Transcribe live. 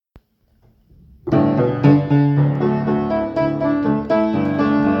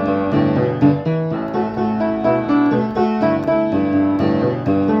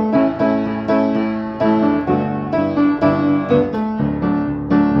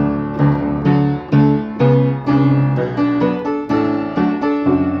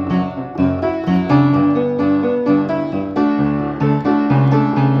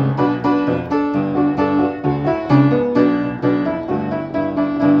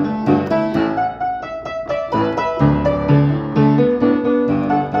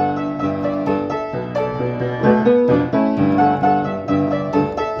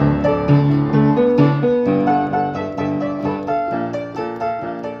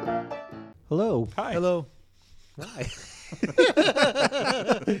Hello. Hi. Hello. Hi.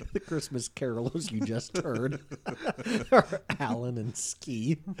 The Christmas carols you just heard are Alan and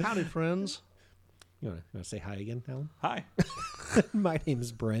Ski. Howdy, friends. You want to say hi again, Alan? Hi. My name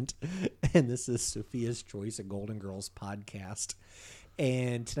is Brent, and this is Sophia's Choice, a Golden Girls podcast.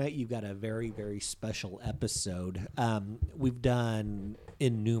 And tonight you've got a very, very special episode. We've done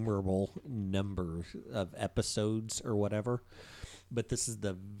innumerable numbers of episodes or whatever, but this is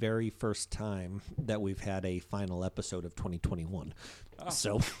the very first time that we've had a final episode of 2021. Oh.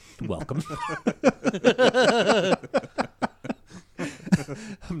 So, welcome.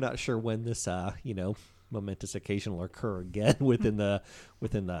 I'm not sure when this, momentous occasion will occur again within the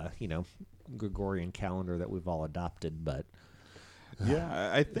Gregorian calendar that we've all adopted, but.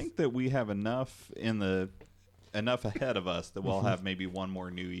 Yeah, I think that we have enough ahead of us that we'll have maybe one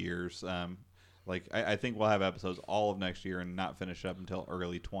more New Year's. I think we'll have episodes all of next year and not finish up until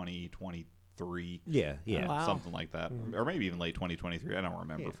early 2023. Yeah. Wow. Something like that. Or maybe even late 2023. I don't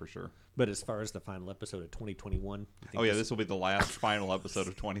remember for sure. But as far as the final episode of 2021... this will be the last final episode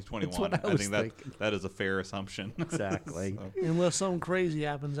of 2021. That's what I think that is a fair assumption. Exactly. Unless something crazy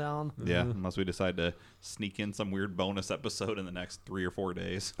happens, Alan. Yeah, unless we decide to sneak in some weird bonus episode in the next 3 or 4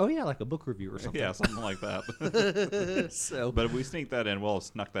 days. Oh, yeah, like a book review or something. Yeah, something like that. But if we sneak that in, we'll have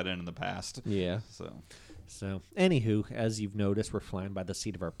snuck that in the past. Yeah. So, anywho, as you've noticed, we're flying by the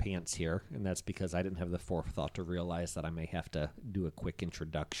seat of our pants here, and that's because I didn't have the forethought to realize that I may have to do a quick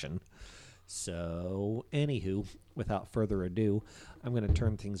introduction. So, anywho, without further ado, I'm going to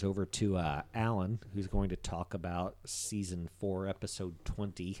turn things over to Alan, who's going to talk about Season 4, Episode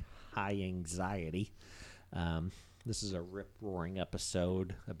 20, High Anxiety. This is a rip-roaring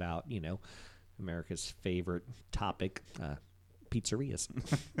episode about, America's favorite topic, pizzerias.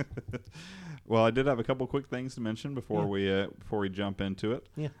 Well, I did have a couple quick things to mention before we jump into it.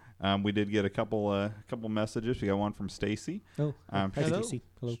 Yeah. We did get a couple messages. We got one from Stacy. Oh, hi, hello. Stacy.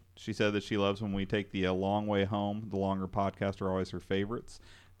 Hello. She said that she loves when we take the long way home. The longer podcasts are always her favorites.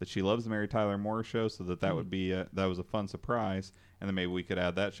 That she loves the Mary Tyler Moore Show, so that would be that was a fun surprise, and then maybe we could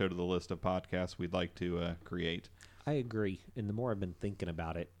add that show to the list of podcasts we'd like to create. I agree, and the more I've been thinking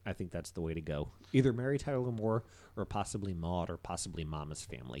about it, I think that's the way to go. Either Mary Tyler Moore or possibly Maude or possibly Mama's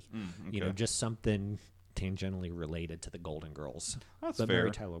Family. Okay. Just something tangentially related to the Golden Girls. That's but fair.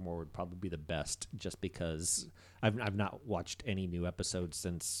 Mary Tyler Moore would probably be the best, just because I've not watched any new episodes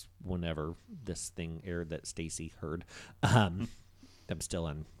since whenever this thing aired that Stacy heard. I'm still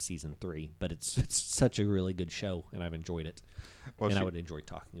on season 3, but it's such a really good show, and I've enjoyed it. Well, I would enjoy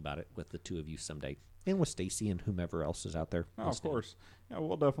talking about it with the two of you someday. And with Stacy and whomever else is out there. Oh, of course. Yeah,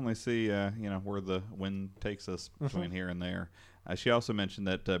 we'll definitely see, where the wind takes us between here and there. She also mentioned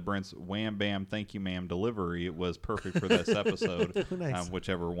that Brent's wham, bam, thank you, ma'am delivery was perfect for this episode, Nice.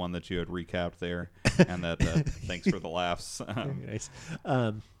 Whichever one that you had recapped there, and that thanks for the laughs. Very nice.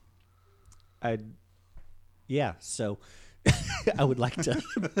 So I would like to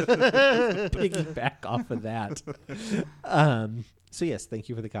piggyback off of that. So yes, thank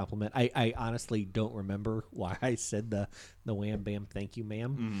you for the compliment. I honestly don't remember why I said the wham bam thank you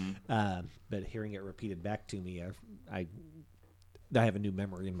ma'am, but hearing it repeated back to me, I have a new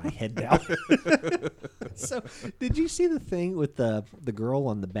memory in my head now. So, did you see the thing with the girl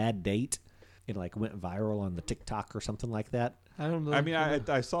on the bad date? It went viral on the TikTok or something like that. I don't know. I mean,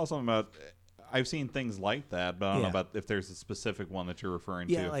 I saw something about. I've seen things like that, but I don't know Yeah. about if there's a specific one that you're referring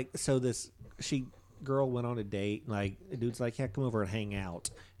to. Yeah, so this girl went on a date. The dude's like, "Yeah, come over and hang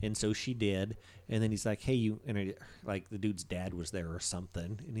out," and so she did. And then he's like, "Hey, you," and the dude's dad was there or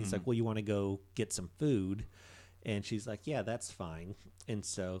something, and he's like, "Well, you want to go get some food?" And she's like, "Yeah, that's fine." And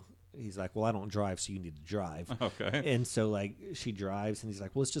so he's like, "Well, I don't drive, so you need to drive." Okay. And so she drives, and he's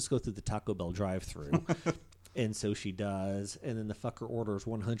like, "Well, let's just go through the Taco Bell drive-through." And so she does, and then the fucker orders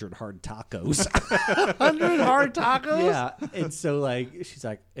 100 hard tacos. 100 hard tacos? Yeah, and so she's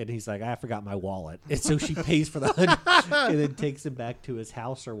like, and he's like, "I forgot my wallet," and so she pays for the 100, and then takes him back to his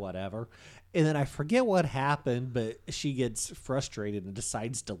house or whatever. And then I forget what happened, but she gets frustrated and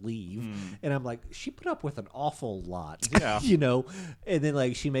decides to leave. And I'm like, she put up with an awful lot, Yeah. And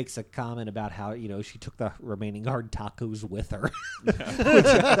then she makes a comment about how she took the remaining hard tacos with her, which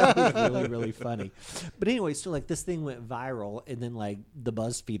I thought was really, really funny. But anyway, so this thing went viral, and then the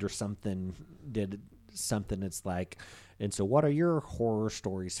BuzzFeed or something did something. It's and so what are your horror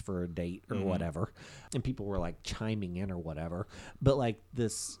stories for a date or whatever? And people were chiming in or whatever. But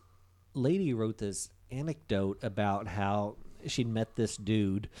this lady wrote this anecdote about how she'd met this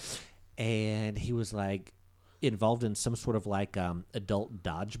dude, and he was involved in some sort of like adult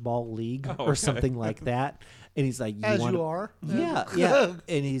dodgeball league or okay. something like that. And he's like, As wanna, you are. Yeah, yeah.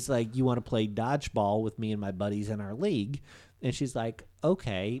 And he's like, you want to play dodgeball with me and my buddies in our league? And she's like,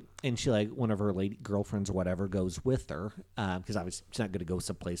 okay. And she like one of her lady girlfriends or whatever goes with her because obviously she's not going to go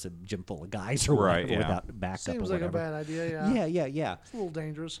someplace a gym full of guys or Right, whatever yeah. without backup Seems or like a whatever. bad idea, yeah. Yeah. It's a little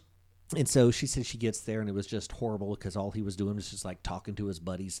dangerous. And so she said she gets there and it was just horrible because all he was doing was just like talking to his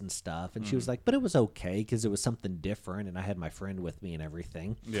buddies and stuff. And she was like, but it was okay because it was something different and I had my friend with me and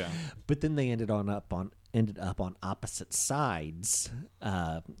everything. Yeah. But then they ended up on opposite sides,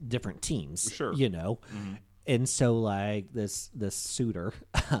 different teams. Sure. You know. And so like this suitor,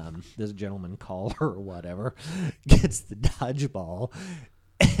 this gentleman caller or whatever, gets the dodgeball.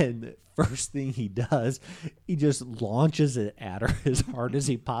 And first thing he does, he just launches it at her as hard as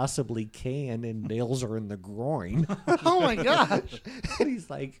he possibly can and nails her in the groin. Oh my gosh. And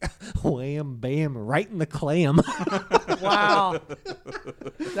he's like, wham, bam, right in the clam. Wow.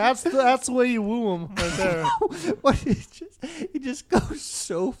 That's the way you woo them right there. But it just goes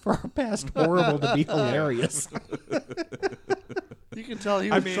so far past horrible to be hilarious. You can tell he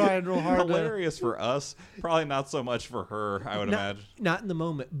was trying real hard. Hilarious for us, probably not so much for her. I would imagine. Not in the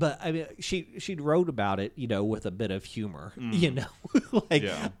moment, but I mean, she'd wrote about it, with a bit of humor, like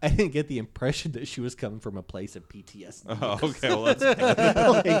Yeah. I didn't get the impression that she was coming from a place of PTSD. Oh, okay, well that's good.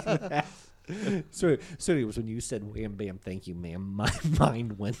 Like that. So anyways, when you said "wham bam, thank you, ma'am," my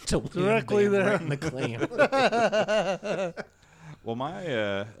mind went to wham, Directly bam, there. right in the clam. Well,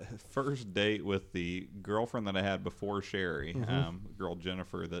 my first date with the girlfriend that I had before Sherry, girl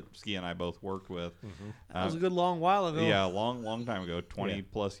Jennifer that Ski and I both worked with. That was a good long while ago. Yeah, a long time ago, 20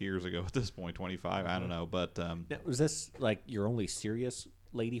 plus years ago at this point, 25, I don't know. But Now, was this like your only serious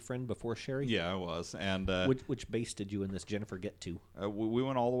lady friend before Sherry? yeah, I was. And Which base did you and this Jennifer get to? we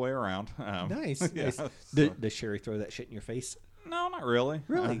went all the way around. Nice. Yeah, Nice. so- Does Sherry throw that shit in your face? No, not really.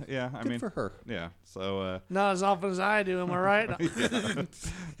 Really? Yeah, I Good mean, for her. yeah. So, Not as often as I do, am I right?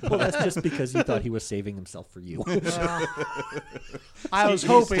 Well, that's just because you thought he was saving himself for you. I was he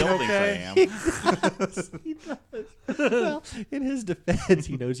hoping, still okay? thinks I am. He does. Well, in his defense,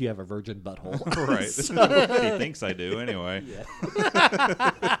 he knows you have a virgin butthole. Right. He thinks I do anyway.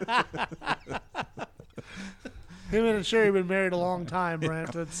 Him and Sherry have been married a long time,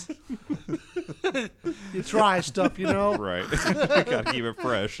 Brent. It's you try stuff, Right. Got to keep it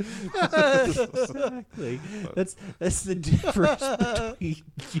fresh. Exactly. That's the difference between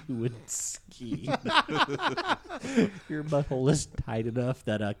you and Ski. Your butthole is tight enough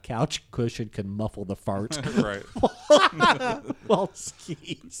that a couch cushion can muffle the fart, Right. while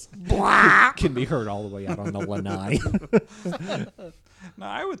Ski's can be heard all the way out on the lanai. No,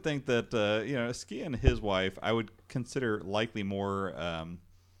 I would think that Ski and his wife, I would consider likely more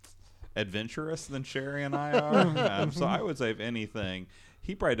adventurous than Sherry and I are. So I would say, if anything,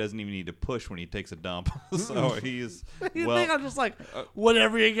 he probably doesn't even need to push when he takes a dump. So he's You well. think I'm just like,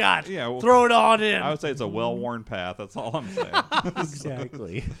 whatever you got, Yeah, well, throw it on in. I would say it's a well-worn path. That's all I'm saying.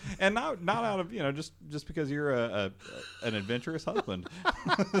 Exactly. And not out of just because you're an adventurous husband.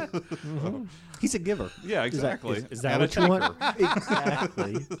 He's a giver. Yeah, Is that- exactly. Is that And a what you want?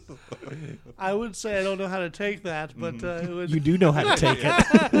 Exactly. I would say I don't know how to take that, but it would. You do know how to take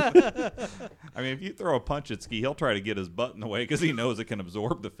it. I mean, if you throw a punch at Ski, he'll try to get his butt in the way because he knows it can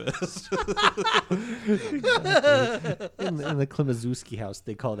absorb the fist. In the Klimaszewski house,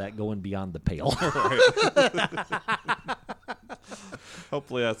 they call that going beyond the pale.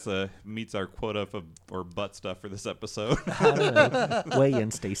 Hopefully, that's meets our quota or butt stuff for this episode. I don't know. Weigh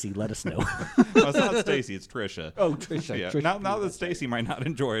in, Stacy. Let us know. Well, it's not Stacy, it's Trisha. Oh, Trisha. Yeah. Trisha Now that Stacy might not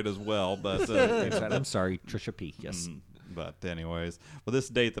enjoy it as well, but That's right. I'm sorry, Trisha P. Yes. but anyways, well, this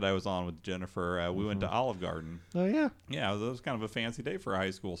date that I was on with Jennifer, we went to Olive Garden. Oh yeah. Yeah, it was kind of a fancy day for a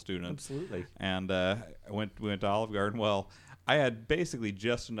high school student. Absolutely. And we went to Olive Garden. Well, I had basically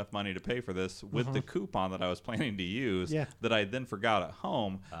just enough money to pay for this with the coupon that I was planning to use Yeah. that I then forgot at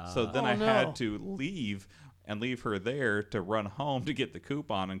home. So then I no. had to leave her there to run home to get the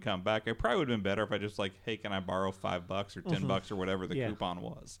coupon and come back. It probably would have been better if I just like, hey, can I borrow $5 or $10 or whatever the Yeah. coupon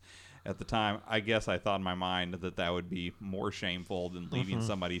was. At the time, I guess I thought in my mind that would be more shameful than leaving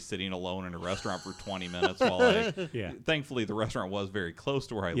somebody sitting alone in a restaurant for 20 minutes while I... Yeah. Thankfully, the restaurant was very close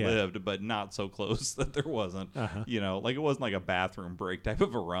to where I Yeah. lived, but not so close that there wasn't, like it wasn't like a bathroom break type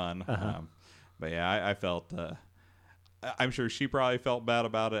of a run. But yeah, I felt... I'm sure she probably felt bad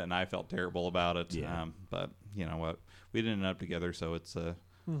about it, and I felt terrible about it. Yeah. But you know what? We didn't end up together, so it's a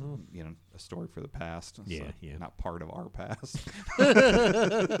story for the past. Yeah, so yeah. not part of our past.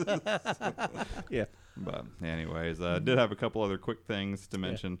 Yeah. But anyways, did have a couple other quick things to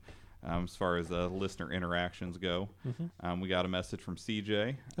mention. as far as listener interactions go. We got a message from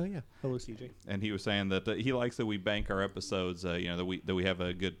CJ. Oh yeah, hello CJ. And he was saying that he likes that we bank our episodes, that we have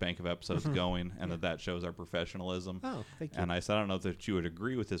a good bank of episodes going, and that shows our professionalism. Oh, thank you. And I said, I don't know that you would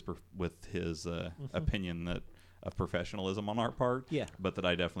agree with his opinion that of professionalism on our part. Yeah. But that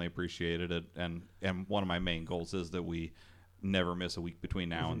I definitely appreciated it, and one of my main goals is that we never miss a week between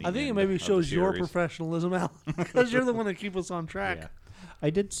now and the I think it end maybe of the shows your series. professionalism, Al, because you're the one that keeps us on track. Yeah. I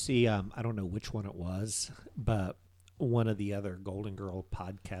did see, I don't know which one it was, but one of the other Golden Girl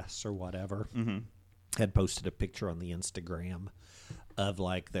podcasts or whatever had posted a picture on the Instagram of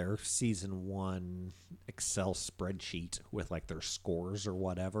like their season 1 Excel spreadsheet with like their scores or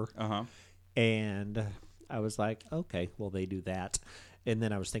whatever. And I was like, okay, well, they do that. And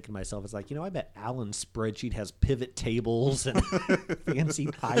then I was thinking to myself, it's like, I bet Alan's spreadsheet has pivot tables and fancy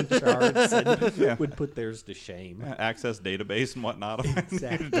pie charts and would put theirs to shame. Access database and whatnot.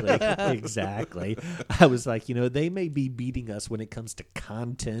 Exactly. I was like, they may be beating us when it comes to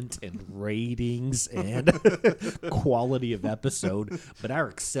content and ratings and quality of episode, but our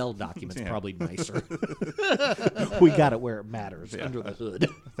Excel document's probably nicer. We got it where it matters, under the hood.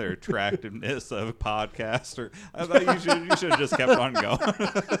 Their attractiveness of a podcaster. I thought you should have just kept on going.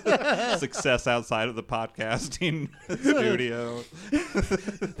 Success outside of the podcasting studio.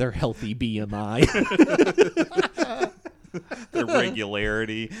 Their healthy BMI. Their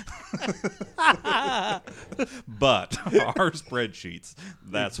regularity. But our spreadsheets,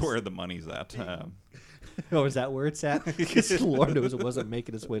 that's where the money's at. Oh, is that where it's at? Because Lord knows it wasn't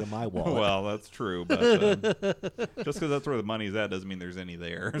making its way to my wallet. Well, that's true, but just because that's where the money's at doesn't mean there's any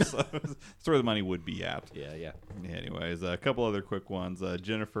there. So that's where the money would be at. Yeah. Anyways, a couple other quick ones.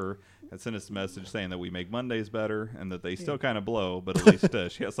 Jennifer had sent us a message saying that we make Mondays better and that they still kind of blow, but at least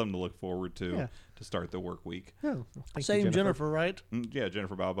she has something to look forward to start the work week. Oh, Same you, Jennifer, right? Yeah,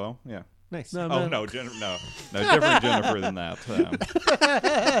 Jennifer Balbo. Yeah. Nice. No, Jennifer. No, different Jennifer than that.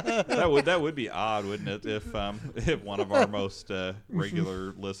 That would be odd, wouldn't it? If one of our most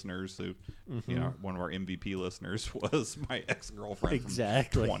regular listeners, who one of our MVP listeners, was my ex-girlfriend.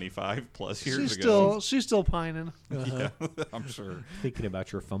 Exactly. From 25 plus years ago. She's still pining. Yeah, I'm sure. Thinking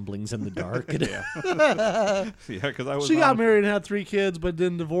about your fumblings in the dark. Yeah, because I was. She got married and had 3 kids, but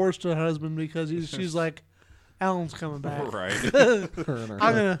then divorced her husband because she's like, Alan's coming back. Right. I'm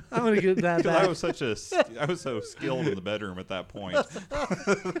gonna get that back. I was so skilled in the bedroom at that point.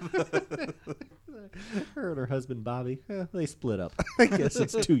 Her and her husband Bobby, they split up. I guess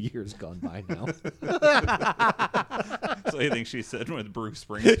it's 2 years gone by now. So you think she said with Bruce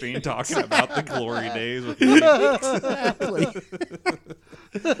Springsteen talking about the glory days with Exactly.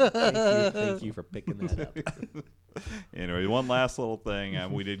 Thank you for picking that up. Anyway, one last little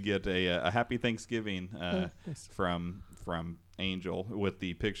thing. We did get a happy Thanksgiving from Angel with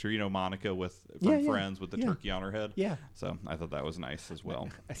the picture, Monica from Friends with the turkey on her head. Yeah. So I thought that was nice as well.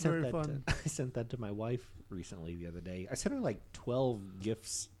 I sent that to my wife recently the other day. I sent her like 12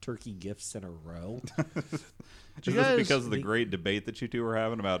 turkey gifts in a row. Is this because of the great debate that you two were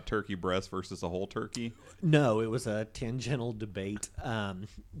having about turkey breast versus a whole turkey? No, it was a tangential debate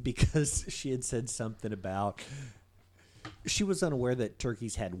because she had said something about she was unaware that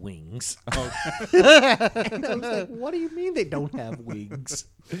turkeys had wings. And I was like, what do you mean they don't have wings?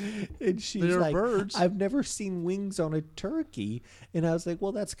 And she's They're like, birds. I've never seen wings on a turkey. And I was like,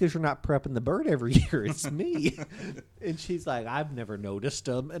 well, that's because you're not prepping the bird every year. It's me. And she's like, I've never noticed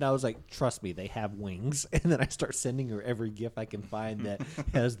them. And I was like, trust me, they have wings. And then I start sending her every gift I can find that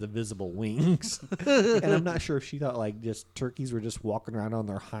has the visible wings. And I'm not sure if she thought like just turkeys were just walking around on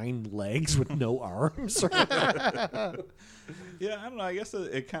their hind legs with no arms. Yeah, I don't know. I guess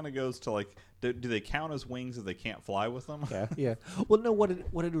it kind of goes to like, do they count as wings if they can't fly with them? Yeah. Well, no, what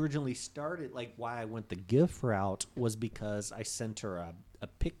it originally started, like why I went the gift route was because I sent her a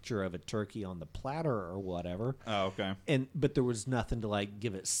picture of a turkey on the platter or whatever. Oh, okay. But there was nothing to like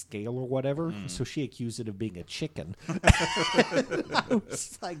give it scale or whatever, so she accused it of being a chicken. I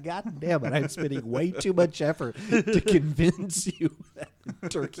was like, God damn it, I'm spending way too much effort to convince you that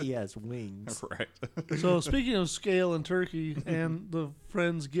turkey has wings. Right. So speaking of scale and turkey and the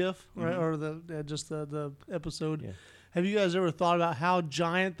Friends GIF, right, or the episode. Yeah. Have you guys ever thought about how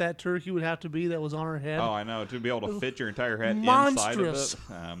giant that turkey would have to be that was on her head? Oh, I know. To be able to fit your entire head monstrous.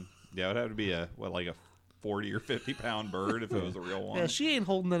 Inside of it. Yeah, it would have to be a 40 or 50 pound bird if it was a real one. Yeah, she ain't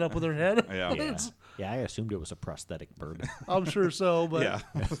holding that up with her head. Yeah, I assumed it was a prosthetic bird. I'm sure so, but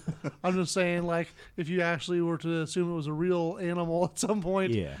I'm just saying, like, if you actually were to assume it was a real animal at some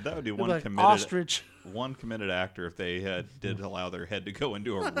point, that would be one like committed ostrich. One committed actor if they did allow their head to go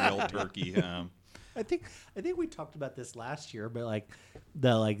into a real turkey. I think we talked about this last year, but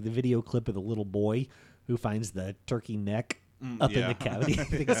the video clip of the little boy who finds the turkey neck up in the cavity. I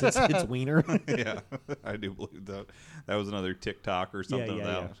think it's wiener. Yeah, I do believe that. That was another TikTok or something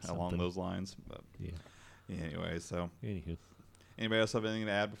along something. those lines. But anyway, so Anywho, anybody else have anything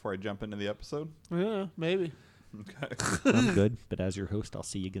to add before I jump into the episode? Yeah, maybe. Okay. I'm good. But as your host, I'll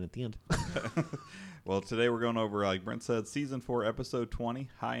see you again at the end. Well, today we're going over, like Brent said, Season 4, Episode 20,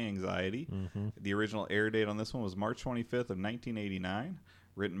 High Anxiety. Mm-hmm. The original air date on this one was March 25th of 1989.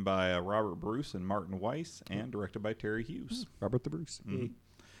 Written by Robert Bruce and Martin Weiss, and directed by Terry Hughes. Robert the Bruce.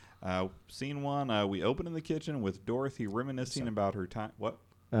 Mm-hmm. Scene 1, we open in the kitchen with Dorothy reminiscing about her time. What?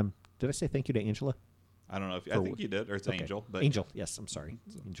 Did I say thank you to Angela? I don't know if I think you did, or it's Okay. Angel. But Angel. Yes, I'm sorry.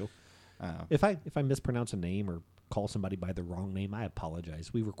 It's Angel. If I mispronounce a name or call somebody by the wrong name, I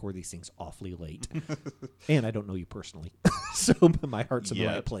apologize. We record these things awfully late, and I don't know you personally, so my heart's in the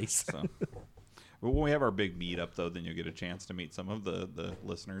right place. So. Well, when we have our big meetup, though, then you'll get a chance to meet some of the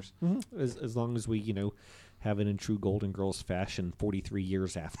listeners. Mm-hmm. As long as we, have it in true Golden Girls fashion 43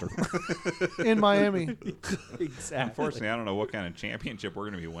 years after. In Miami. Exactly. Unfortunately, I don't know what kind of championship we're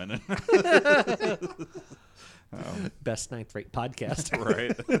going to be winning. Best ninth rate podcast.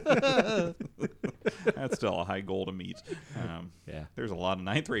 Right. That's still a high goal to meet. Yeah. There's a lot of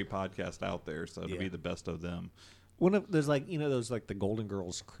ninth rate podcasts out there, so to be the best of them. There's those the Golden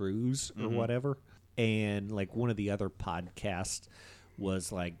Girls cruise or whatever, and one of the other podcasts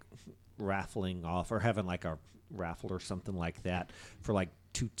was raffling off or having a raffle or something like that for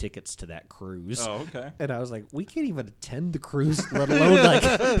 2 tickets to that cruise. Oh, okay. And I was like, we can't even attend the cruise, let alone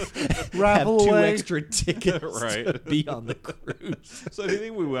Raffle have 2 away. extra tickets Right. to be on the cruise. So do you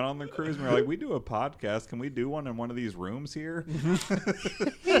think we went on the cruise and we were like, we do a podcast. Can we do one in one of these rooms here?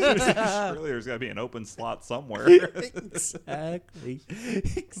 Surely there's got to be an open slot somewhere. Exactly. And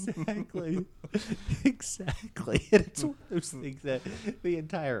it's one of those things that the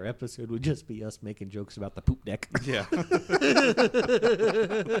entire episode would just be us making jokes about the poop deck. Yeah.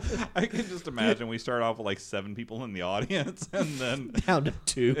 I can just imagine we start off with 7 people in the audience and then Down to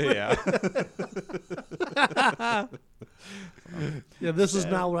 2. yeah. Yeah, this is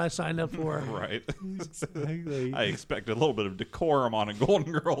not what I signed up for. Right. Exactly. I expected a little bit of decorum on a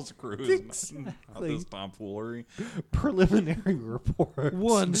Golden Girls cruise. Not Exactly. this tomfoolery. Preliminary report.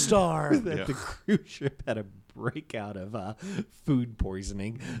 1 star. That the cruise ship had a breakout of food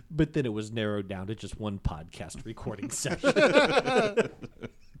poisoning, but then it was narrowed down to just one podcast recording session.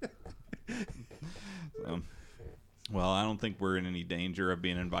 Well, I don't think we're in any danger of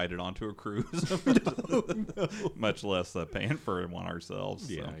being invited onto a cruise, much less paying for one ourselves.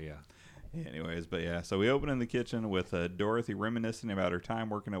 So. Yeah. Anyways, but yeah, so we open in the kitchen with Dorothy reminiscing about her time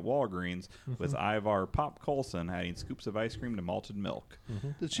working at Walgreens with Ivar Pop Colson adding scoops of ice cream to malted milk.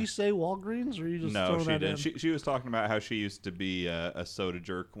 Did she say Walgreens, or are you just No, throwing she that didn't. in? She was talking about how she used to be a soda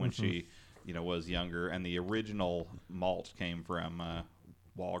jerk when she, was younger, and the original malt came from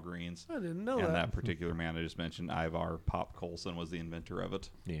Walgreens. I didn't know And that. that particular man I just mentioned, Ivar Pop Colson, was the inventor of it.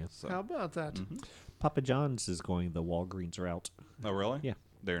 Yeah. So. How about that? Papa John's is going the Walgreens route. Oh, really? Yeah.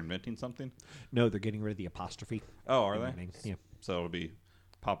 They're inventing something? No, they're getting rid of the apostrophe. Oh, are in they? their name. Yeah. So it'll be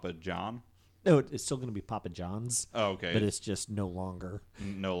Papa John? No, it's still going to be Papa John's. Oh, okay. But it's just no longer.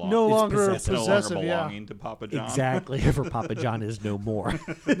 no longer, No It's longer possessive. no longer possessive, yeah. belonging to Papa John. Exactly. For Papa John is no more.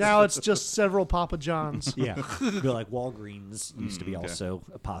 Now it's just several Papa Johns. Yeah. But Walgreens used to be okay. also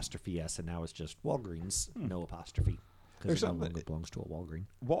apostrophe S, and now it's just Walgreens, no apostrophe. There's Because it no something- longer belongs to a Walgreen.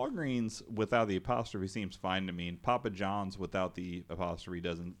 Walgreens without the apostrophe seems fine to me, and Papa John's without the apostrophe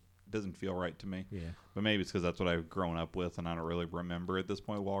doesn't feel right to me. Yeah. But maybe it's because that's what I've grown up with, and I don't really remember at this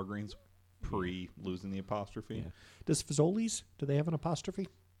point Walgreens pre losing the apostrophe. Yeah. Does Fazoli's, do they have an apostrophe?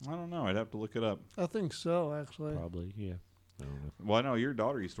 I don't know. I'd have to look it up. I think so, actually. Probably, yeah. I don't know. Well, I know your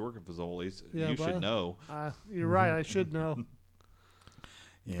daughter used to work at Fazoli's. Yeah, You but should know. You're right. I should know.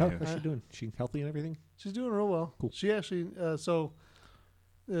 How's she doing? She healthy and everything? She's doing real well. Cool. She actually,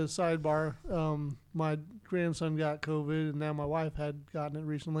 sidebar, my grandson got COVID, and now my wife had gotten it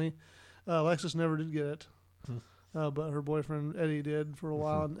recently. Alexis never did get it, but her boyfriend Eddie did for a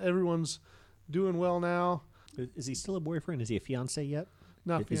while, and everyone's doing well now. Is he still a boyfriend? Is he a fiance yet?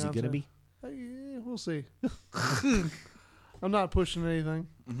 Not Is he going to be? We'll see. I'm not pushing anything.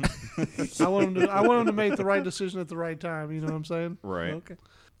 I want him to make the right decision at the right time. You know what I'm saying? Right. Okay.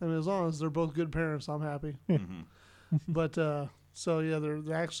 I mean, as long as they're both good parents, I'm happy. Mhm. But so yeah, they're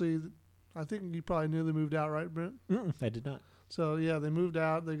actually. I think you probably knew they moved out, right, Brent? Mm-mm, I did not. So yeah, they moved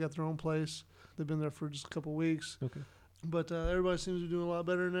out. They got their own place. They've been there for just a couple weeks. Okay. But everybody seems to be doing a lot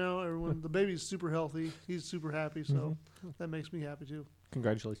better now. Everyone, the baby's super healthy. He's super happy. So that makes me happy too.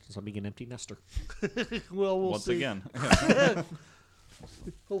 Congratulations on being an empty nester. Well, we'll Once see. again.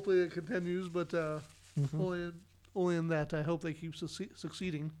 Hopefully it continues, but only in that I hope they keep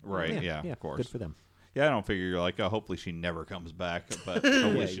succeeding. Right, yeah, of course. Good for them. Yeah, I don't figure you're like, oh, hopefully she never comes back, but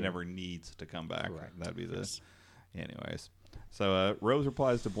hopefully Yeah, she yeah. never needs to come back. Correct. That'd be the. Yes. Anyways. So Rose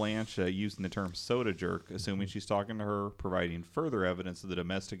replies to Blanche using the term soda jerk, assuming she's talking to her, providing further evidence of the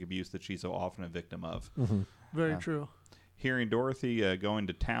domestic abuse that she's so often a victim of. Very true. Hearing Dorothy going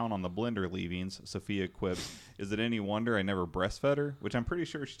to town on the blender leavings, Sophia quips, "Is it any wonder I never breastfed her?" Which I'm pretty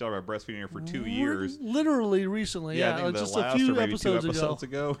sure she talked about breastfeeding her for 2 years. Literally recently, I yeah, think the just last a few or maybe episodes, 2 episodes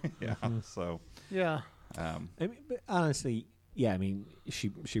ago. Yeah, so Yeah, I mean, but honestly, yeah, I mean, she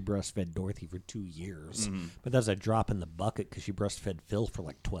breastfed Dorothy for 2 years, but that's a drop in the bucket because she breastfed Phil for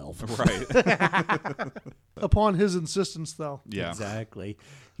like 12. right. upon his insistence, though. Yeah. Exactly.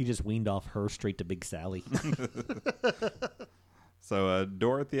 He just weaned off her straight to Big Sally. So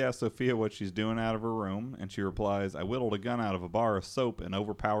Dorothy asks Sophia what she's doing out of her room, and she replies, "I whittled a gun out of a bar of soap and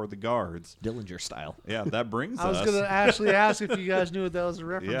overpowered the guards." Dillinger style. Yeah, that brings I was us. going to actually ask if you guys knew what that was a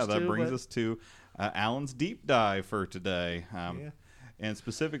reference to. Yeah, that brings but us to Alan's deep dive for today, and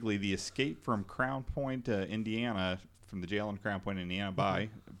specifically the escape from Crown Point, Indiana, from the jail in Crown Point, Indiana, by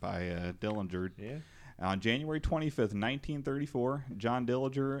Dillinger. Yeah. On January 25th, 1934, John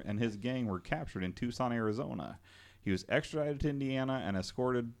Dillinger and his gang were captured in Tucson, Arizona. He was extradited to Indiana and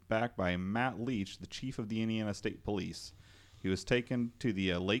escorted back by Matt Leach, the chief of the Indiana State Police. He was taken to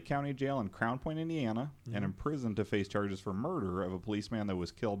the Lake County Jail in Crown Point, Indiana, and imprisoned to face charges for murder of a policeman that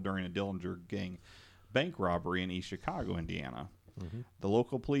was killed during a Dillinger gang bank robbery in East Chicago, Indiana. The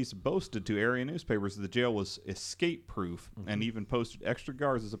local police boasted to area newspapers that the jail was escape-proof and even posted extra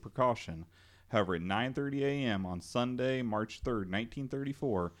guards as a precaution. However, at 9:30 a.m. on Sunday, March 3rd,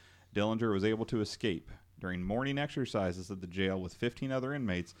 1934, Dillinger was able to escape. During morning exercises at the jail with 15 other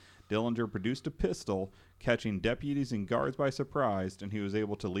inmates, Dillinger produced a pistol, catching deputies and guards by surprise, and he was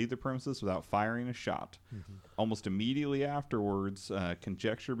able to leave the premises without firing a shot. Almost immediately afterwards,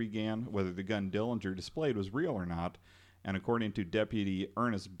 conjecture began whether the gun Dillinger displayed was real or not, and according to Deputy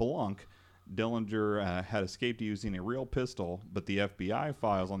Ernest Blunk, Dillinger had escaped using a real pistol, but the FBI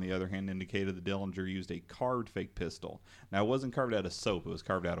files, on the other hand, indicated that Dillinger used a carved fake pistol. Now, it wasn't carved out of soap; it was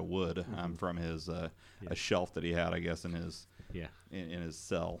carved out of wood from his a shelf that he had, I guess, in his in his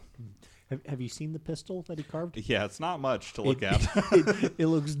cell. Have you seen the pistol that he carved? Yeah, it's not much to look at. It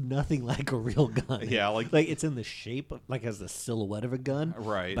looks nothing like a real gun. Yeah, like it's in the shape of, like, as the silhouette of a gun.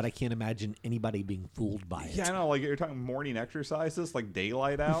 Right. But I can't imagine anybody being fooled by it. Yeah, I know. Like, you're talking morning exercises, like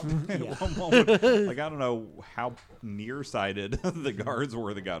daylight out. At one moment, like, I don't know how nearsighted the guards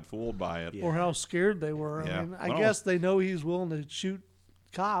were that got fooled by it. or how scared they were. Yeah. I mean, I Well, guess they know he's willing to shoot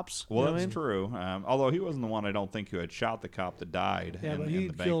cops. Well, you know what I that's mean? true. Although he wasn't the one, I don't think, who had shot the cop that died Yeah, in, but in he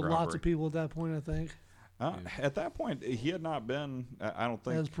the bank killed robbery. lots of people at that point, I think. At that point, he had not been. I don't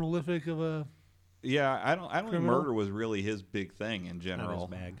think. As prolific of a... Yeah, I don't think criminal. murder was really his big thing in general.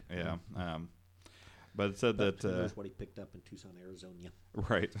 bag. Yeah. But it said that. That's what he picked up in Tucson, Arizona.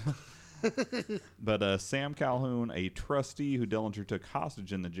 Right. But Sam Calhoun, a trustee who Dillinger took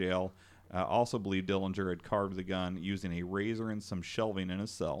hostage in the jail, also believed Dillinger had carved the gun using a razor and some shelving in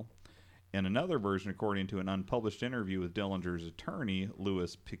his cell. In another version, according to an unpublished interview with Dillinger's attorney,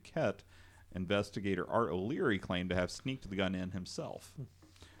 Louis Piquet, investigator Art O'Leary claimed to have sneaked the gun in himself.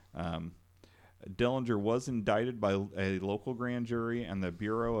 Dillinger was indicted by a local grand jury, and the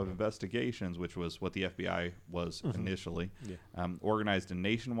Bureau of Investigations, which was what the FBI was initially, organized a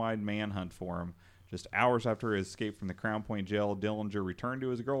nationwide manhunt for him. Just hours after his escape from the Crown Point jail, Dillinger returned to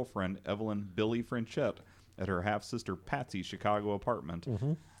his girlfriend, Evelyn Billy Frenchette, at her half-sister Patsy's Chicago apartment.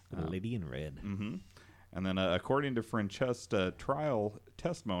 The lady in red. And then, according to Frenchette's trial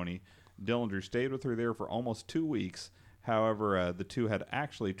testimony, Dillinger stayed with her there for almost 2 weeks. However, the two had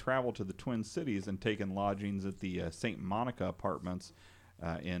actually traveled to the Twin Cities and taken lodgings at the St. Monica Apartments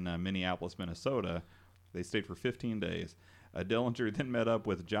in Minneapolis, Minnesota. They stayed for 15 days. Dillinger then met up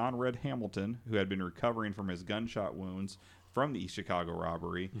with John Red Hamilton, who had been recovering from his gunshot wounds from the East Chicago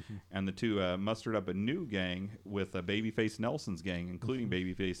robbery, and the two mustered up a new gang with Babyface Nelson's gang, including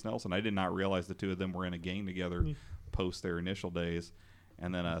Babyface Nelson. I did not realize the two of them were in a gang together post their initial days.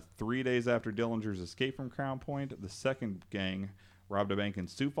 And then 3 days after Dillinger's escape from Crown Point, the second gang robbed a bank in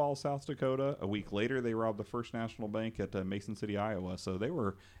Sioux Falls, South Dakota. A week later, they robbed the First National Bank at Mason City, Iowa. So they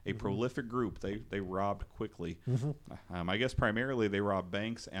were a prolific group. They robbed quickly. I guess primarily they robbed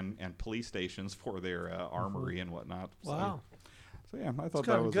banks and police stations for their armory and whatnot. Wow. So yeah, I thought It's that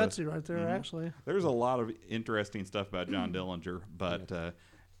kind was of gutsy right there, actually. There's a lot of interesting stuff about John Dillinger, but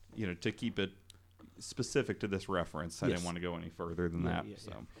to keep it specific to this reference. I Yes. didn't want to go any further than that.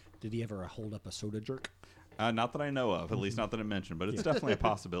 So. Did he ever hold up a soda jerk? Not that I know of, at least not that I mentioned, but it's definitely a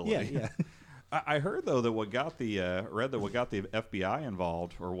possibility. Yeah. I heard though that what got the FBI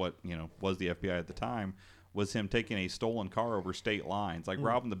involved, or what was the FBI at the time, was him taking a stolen car over state lines. Like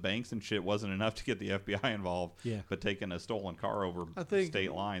robbing the banks and shit wasn't enough to get the FBI involved. Yeah. But taking a stolen car over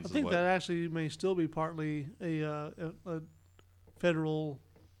state lines. I think that actually may still be partly a federal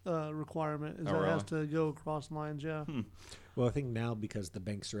requirement. Is Oh, that really? has to go across lines? Yeah. Well, I think now because the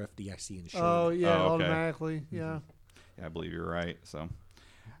banks are FDIC insured. Oh yeah, Oh, okay. automatically. Yeah. Yeah, I believe you're right. So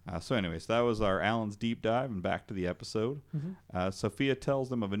anyways, that was our Alan's deep dive, and back to the episode. Sophia tells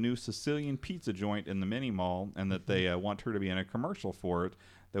them of a new Sicilian pizza joint in the mini mall, and that they want her to be in a commercial for it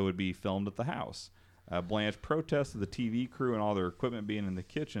that would be filmed at the house. Blanche protests the TV crew and all their equipment being in the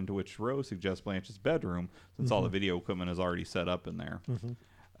kitchen, to which Rose suggests Blanche's bedroom, since all the video equipment is already set up in there.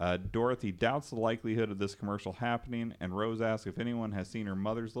 Dorothy doubts the likelihood of this commercial happening, and Rose asks if anyone has seen her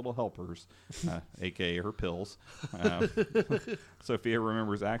mother's little helpers, a.k.a. her pills. Sophia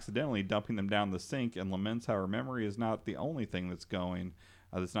remembers accidentally dumping them down the sink and laments how her memory is not the only thing that's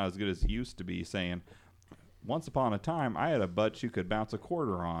that's not as good as it used to be, saying, "Once upon a time, I had a butt you could bounce a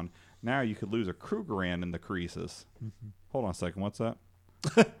quarter on. Now you could lose a Krugerrand in the creases." Hold on a second. What's that?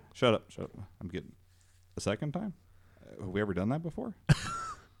 Shut up. I'm getting a second time? Have we ever done that before?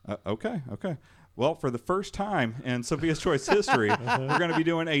 Okay. Well, for the first time in Sophia's Choice history, we're going to be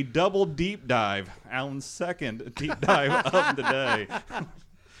doing a double deep dive. Alan's second deep dive of the day.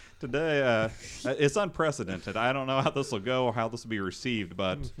 Today, it's unprecedented. I don't know how this will go or how this will be received,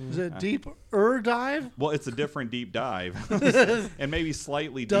 but... Is it deeper dive? Well, it's a different deep dive. And maybe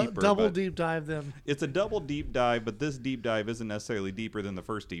slightly deeper. Double but deep dive then. It's a double deep dive, but this deep dive isn't necessarily deeper than the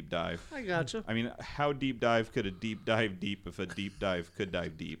first deep dive. I gotcha. I mean, how deep dive could a deep dive deep if a deep dive could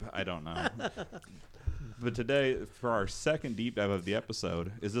dive deep? I don't know. But today, for our second deep dive of the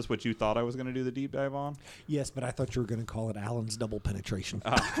episode, is this what you thought I was going to do the deep dive on? Yes, but I thought you were going to call it Alan's double penetration.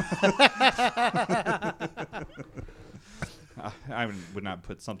 I would not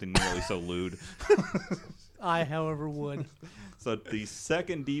put something nearly so lewd. I, however, would. So the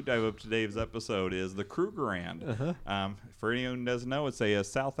second deep dive of today's episode is the Krugerrand. For anyone who doesn't know, it's a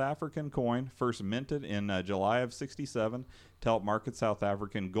South African coin, first minted in July of '67 to help market South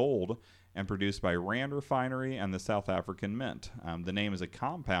African gold, and produced by Rand Refinery and the South African Mint. The name is a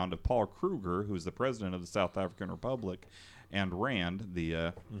compound of Paul Kruger, who is the president of the South African Republic, and Rand,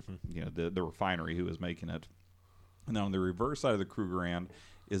 the refinery who is making it. And on the reverse side of the Krugerrand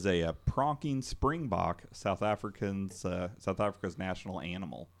is a pronking springbok, South Africa's national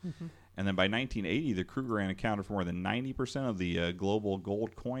animal. And then by 1980, the Krugerrand accounted for more than 90% of the global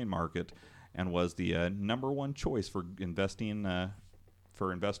gold coin market, and was the number one choice for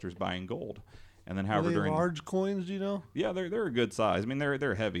for investors buying gold. And then, however, Are they during large coins, do you know? yeah, they're a good size. I mean,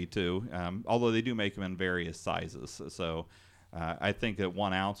 they're heavy too. Although they do make them in various sizes. So I think that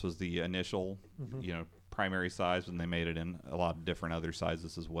 1 ounce was the initial, primary size, and they made it in a lot of different other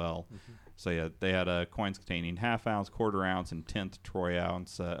sizes as well. So yeah, they had coins containing half ounce, quarter ounce, and 1/10 troy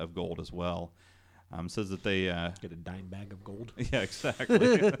ounce of gold as well. Says that they Get a dime bag of gold. yeah,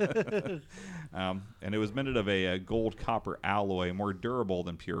 exactly. And it was minted of a gold copper alloy, more durable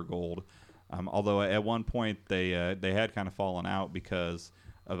than pure gold. Although at one point they had kind of fallen out because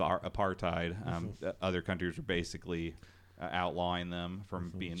of our apartheid. Other countries were basically outlawing them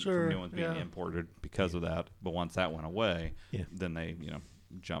from being from new ones being imported because of that. But once that went away, then they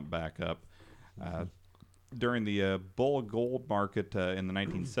jumped back up. During the bull gold market in the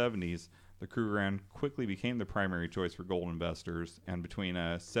 1970s, the Krugerrand quickly became the primary choice for gold investors, and between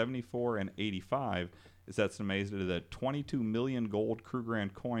 74 and 85, it's estimated that 22 million gold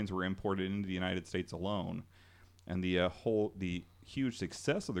Krugerrand coins were imported into the United States alone. And the huge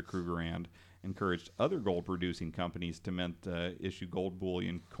success of the Krugerrand encouraged other gold-producing companies to issue gold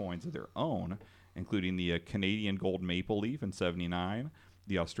bullion coins of their own, including the Canadian gold maple leaf in '79,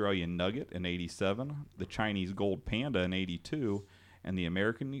 the Australian nugget in '87, the Chinese gold panda in '82, and the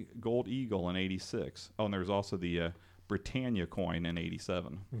American gold eagle in '86. Oh, and there's also the Britannia coin in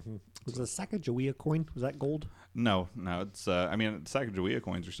 '87. Was the Sacagawea coin, was that gold? No, it's Sacagawea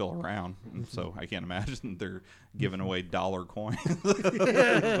coins are still around, so I can't imagine they're giving away dollar coins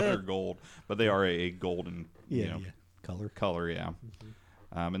that are gold, but they are a golden color, yeah.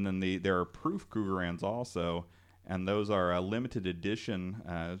 And then there are proof Krugerrands also, and those are limited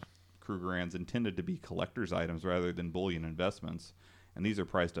edition Krugerrands intended to be collector's items rather than bullion investments. And these are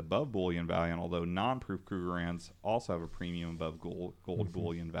priced above bullion value, and although non-proof Krugerrands also have a premium above gold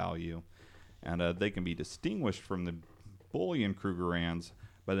bullion value. And they can be distinguished from the bullion Krugerrands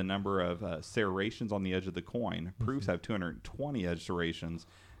by the number of serrations on the edge of the coin. Proofs have 220 edge serrations,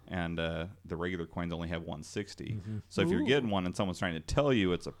 and the regular coins only have 160. So if you're getting one and someone's trying to tell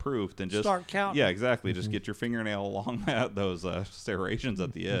you it's a proof, then just Start counting. Yeah, exactly. Just get your fingernail along those serrations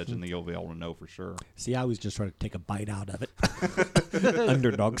at the edge, and then you'll be able to know for sure. See, I was just trying to take a bite out of it,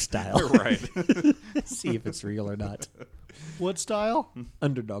 underdog style. Right. See if it's real or not. What style?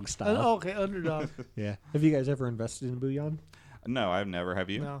 Underdog style. Okay, underdog. Yeah. Have you guys ever invested in bullion? No, I've never. Have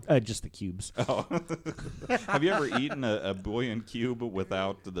you? No. Just the cubes. Oh. Have you ever eaten a bouillon cube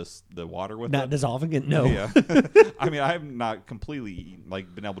without the water with Not it? dissolving it? No. Yeah. I mean, I have not completely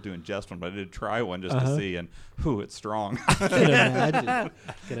been able to ingest one, but I did try one just to see, and it's strong. Can imagine.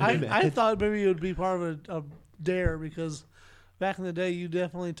 I thought maybe it would be part of a dare because back in the day you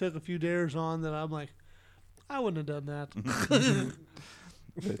definitely took a few dares on that I'm like, I wouldn't have done that.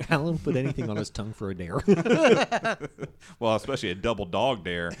 Alan put anything on his tongue for a dare. Well, especially a double dog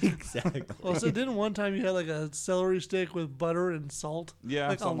dare. Exactly. Well, so didn't one time you had like a celery stick with butter and salt? Yeah,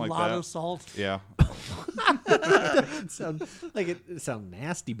 like something a like lot that. of salt. Yeah. It sounds like it sounds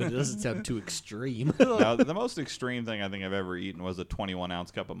nasty, but it doesn't sound too extreme. Now, the most extreme thing I think I've ever eaten was a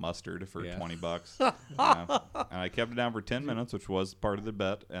 21-ounce cup of mustard for $20. And I kept it down for 10 minutes, which was part of the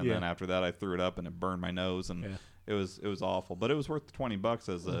bet. And then after that, I threw it up, and it burned my nose, and it was awful. But it was worth the $20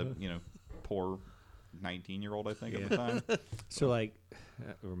 as a poor 19-year-old, I think, at the time. So, like,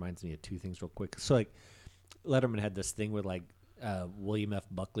 it reminds me of two things real quick. So, like, Letterman had this thing with, like, William F.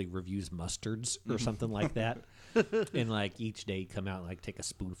 Buckley reviews mustards or something like that. And, like, each day he'd come out and, like, take a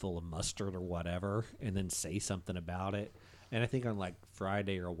spoonful of mustard or whatever and then say something about it. And I think on, like,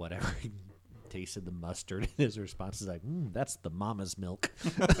 Friday or whatever, he tasted the mustard, and his response is like, that's the mama's milk.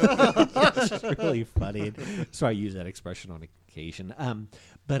 It's just really funny. And so I use that expression on occasion.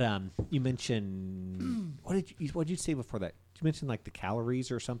 But you mentioned, what did you say before that? Did you mention, like, the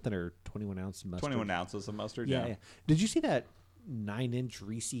calories or something, or 21 ounces of mustard? 21 ounces of mustard, Yeah. Did you see that 9-inch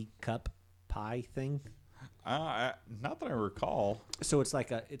Reese cup pie thing? Not that I recall. So it's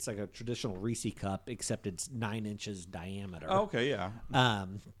like a traditional Reese cup, except it's 9 inches diameter. Oh, okay, yeah.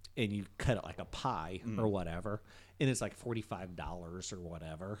 And you cut it like a pie or whatever, and it's like $45 or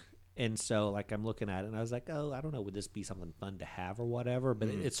whatever. And so, like, I'm looking at it, and I was like, oh, I don't know, would this be something fun to have or whatever? But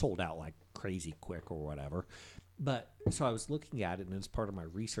it sold out like crazy quick or whatever. But so I was looking at it, and as part of my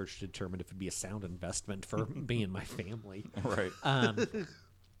research, determined if it'd be a sound investment for me and my family. Right.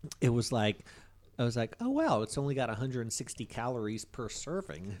 It was like, I was like, oh, wow, it's only got 160 calories per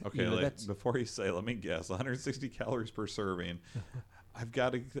serving. Okay, before you say, let me guess, 160 calories per serving. I've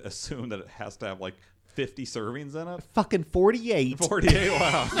got to assume that it has to have like 50 servings in it. Fucking 48. 48,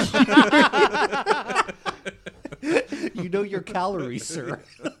 wow. You know your calories, sir.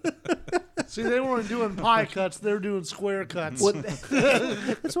 See, they weren't doing pie cuts; they were doing square cuts.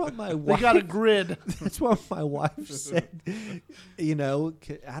 That's what my wife. They got a grid. That's what my wife said. You know,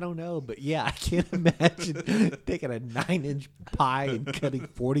 I don't know, but yeah, I can't imagine taking a 9-inch pie and cutting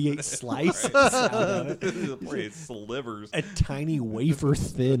 48 slices out of it. 48 slivers. A tiny wafer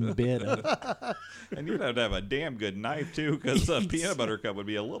thin bit of. And you'd have to have a damn good knife too, because a peanut butter cup would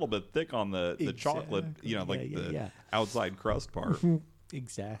be a little bit thick on the chocolate, the outside crust part.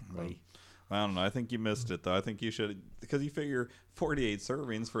 Exactly. I don't know. I think you missed it, though. I think you should, because you figure 48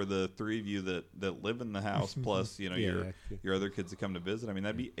 servings for the three of you that live in the house, plus your other kids that come to visit. I mean,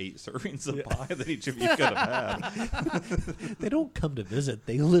 that'd be 8 servings of pie that each of you could have had. They don't come to visit;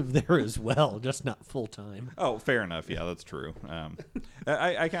 they live there as well, just not full time. Oh, fair enough. Yeah, that's true.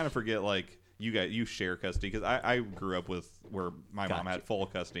 I kind of forget, like, you share custody, because I grew up with where my mom had full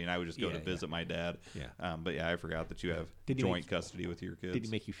custody, and I would just go to visit my dad. Yeah. But yeah, I forgot that you have joint custody with your kids. Did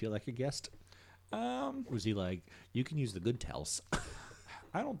he make you feel like a guest? Was he like, you can use the good towels?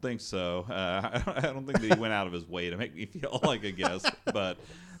 I don't think so. I don't think that he went out of his way to make me feel like a guest, but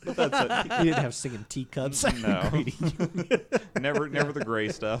that's it. He didn't have singing teacups. No, never the gray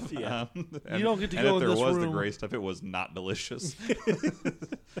stuff. Yeah. You don't get to go in this room. If there was the gray stuff, it was not delicious.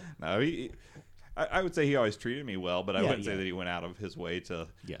 No, I would say he always treated me well, but I wouldn't say that he went out of his way to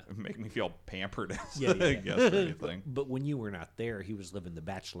make me feel pampered as a guest or anything. But when you were not there, he was living the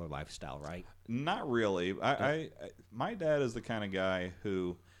bachelor lifestyle, right? Not really. My dad is the kind of guy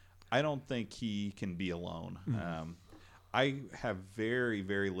who I don't think he can be alone. Mm-hmm. I have very,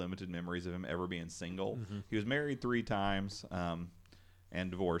 very limited memories of him ever being single. Mm-hmm. He was married 3 times and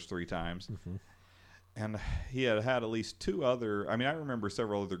divorced 3 times. Mm-hmm. And he had at least 2 other. I mean, I remember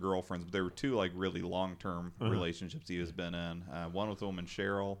several other girlfriends, but there were 2 like really long-term relationships he has been in. One with a woman,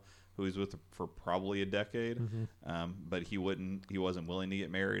 Cheryl, who he's with for probably a decade, but he wasn't willing to get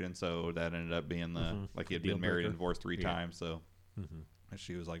married, and so that ended up being like he had been married and divorced 3 times. So And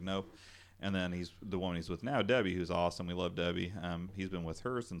she was like, nope. And then he's the woman he's with now, Debbie, who's awesome. We love Debbie. He's been with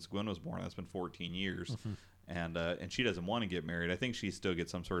her since Gwen was born. That's been 14 years. And she doesn't want to get married. I think she still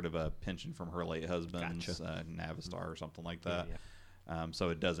gets some sort of a pension from her late husband's Navistar or something like that. So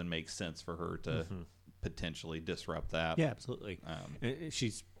it doesn't make sense for her to potentially disrupt that. Yeah, absolutely.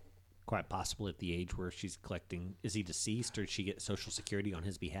 She's quite possibly at the age where she's collecting. Is he deceased, or did she get Social Security on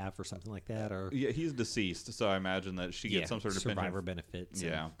his behalf or something like that? Or Yeah, he's deceased, so I imagine that she gets some sort of survivor pension. benefits.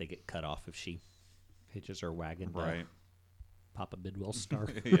 Yeah. And they get cut off if she hitches her wagon. Right. Papa Bidwell's star.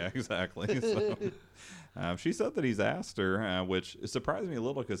 Yeah, exactly. So, she said that he's asked her, which surprised me a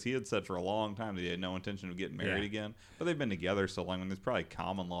little because he had said for a long time that he had no intention of getting married again. But they've been together so long, and it's probably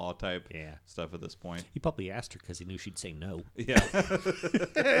common law type stuff at this point. He probably asked her because he knew she'd say no. Yeah.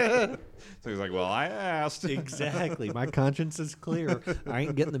 So he's like, well, I asked. Exactly. My conscience is clear. I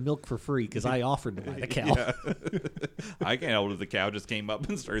ain't getting the milk for free because I offered to buy the cow. Yeah. I can't help it if the cow just came up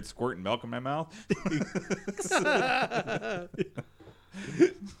and started squirting milk in my mouth.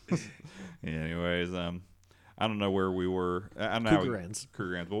 Anyways, I don't know where we were. I don't know. Cougar Ends.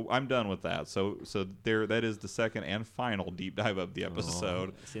 Cougar Ends. Well, I'm done with that. So there. That is the second and final deep dive of the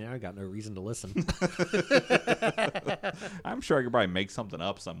episode. See, now I got no reason to listen. I'm sure I could probably make something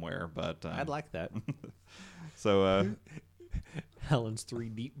up somewhere, but I'd like that. So Helen's 3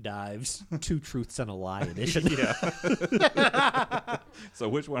 deep dives, 2 truths and a lie edition. yeah. So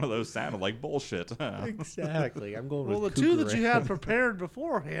which one of those sounded like bullshit? Exactly. I'm going Well, the with two Cougar that you had prepared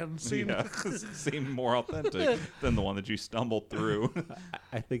beforehand seemed. Seemed more authentic than the one that you stumbled through.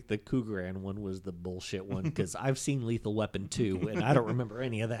 I think the Cougar Ant one was the bullshit one because I've seen Lethal Weapon 2 and I don't remember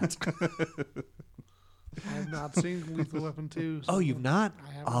any of that. I have not seen Lethal Weapon 2. Oh, you've not?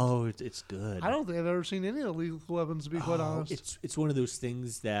 I haven't. Oh, it's good. I don't think I've ever seen any of Lethal Weapons, to be quite honest. It's one of those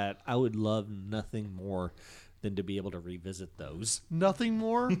things that I would love nothing more than to be able to revisit those. Nothing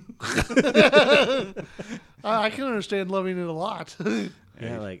more? I can understand loving it a lot.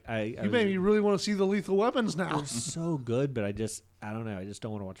 Yeah, like I You made me really want to see the Lethal Weapons now. They're so good, but I don't know. I just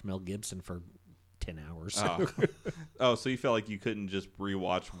don't want to watch Mel Gibson for 10 hours. Oh, so you felt like you couldn't just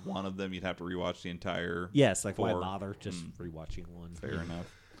rewatch one of them? You'd have to rewatch the entire. Yes, like 4. why bother just rewatching one? Fair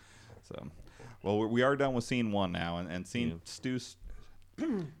enough. So, well, we are done with scene 1 now, and scene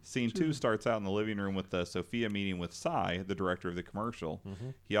Scene 2 starts out in the living room with Sophia meeting with Cy, the director of the commercial.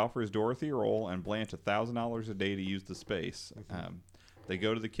 He offers Dorothy a role and Blanche $1,000 a day to use the space. They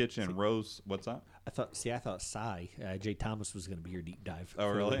go to the kitchen. And Rose, what's that? I thought Cy, Jay Thomas was going to be your deep dive. Oh,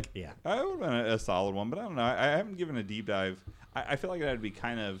 really? Yeah. That would have been a solid one, but I don't know. I haven't given a deep dive. I feel like I'd be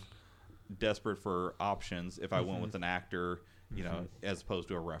kind of desperate for options if I went with an actor, you know, as opposed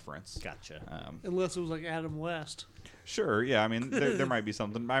to a reference. Gotcha. Unless it was like Adam West. Sure, yeah. I mean, there might be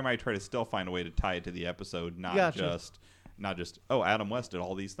something. I might try to still find a way to tie it to the episode, not just Adam West did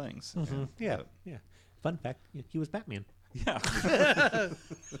all these things. Yeah. Fun fact: he was Batman. Yeah.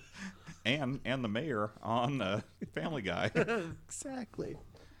 and the mayor on Family Guy. Exactly.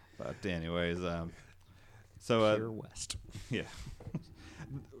 But anyways, Pure West. Yeah.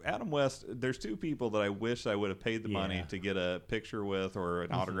 Adam West, there's 2 people that I wish I would have paid the money to get a picture with or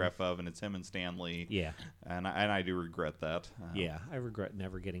an autograph of, and it's him and Stan Lee. Yeah. And I do regret that. Yeah, I regret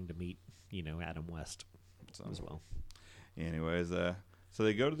never getting to meet, Adam West as well. Anyways, so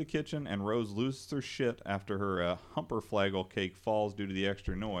they go to the kitchen, and Rose loses her shit after her Humperflagel cake falls due to the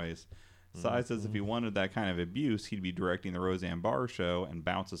extra noise. Cy says if he wanted that kind of abuse, he'd be directing the Roseanne Barr show and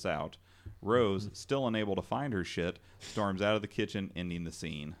bounce us out. Rose, still unable to find her shit, storms out of the kitchen, ending the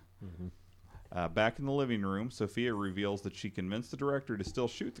scene. Back in the living room, Sophia reveals that she convinced the director to still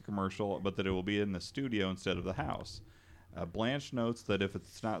shoot the commercial, but that it will be in the studio instead of the house. Blanche notes that if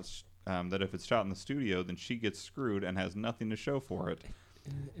it's shot in the studio, then she gets screwed and has nothing to show for it.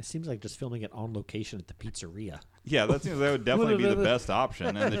 It seems like just filming it on location at the pizzeria. Yeah, that would definitely be the best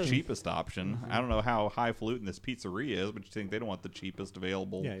option and the cheapest option. I don't know how highfalutin this pizzeria is, but you think they don't want the cheapest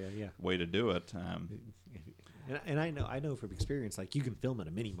available way to do it. And I know from experience, like you can film at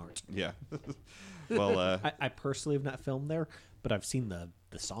a mini mart. Yeah. Well, I personally have not filmed there, but I've seen the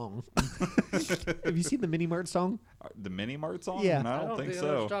song. Have you seen the mini mart song? The mini mart song? Yeah. I don't think I know what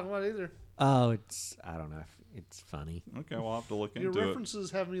so. you're talking about either. Oh, I don't know. It's funny. Okay, we'll have to look Your into it.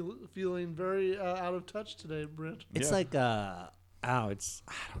 references have me feeling very out of touch today, Brent. It's like it's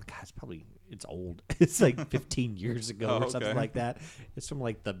old. It's like 15 years ago or something like that. It's from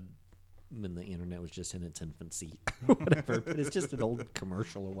like when the internet was just in its infancy or whatever. But it's just an old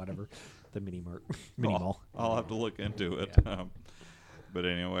commercial or whatever. The mini mall. I'll have to look into it. Yeah. But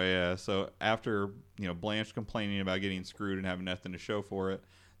anyway, so after Blanche complaining about getting screwed and having nothing to show for it,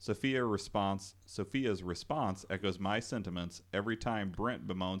 Sophia's response echoes my sentiments every time Brent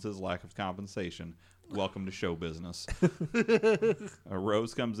bemoans his lack of compensation. Welcome to show business.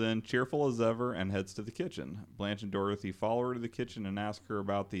 Rose comes in, cheerful as ever, and heads to the kitchen. Blanche and Dorothy follow her to the kitchen and ask her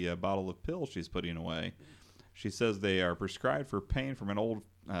about the bottle of pills she's putting away. She says they are prescribed for pain from an old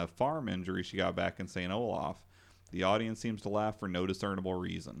farm injury she got back in St. Olaf. The audience seems to laugh for no discernible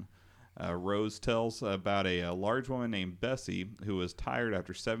reason. Rose tells about a large woman named Bessie who was tired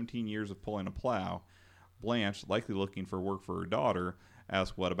after 17 years of pulling a plow. Blanche, likely looking for work for her daughter,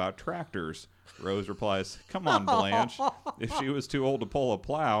 asks, what about tractors? Rose replies, come on, Blanche. If she was too old to pull a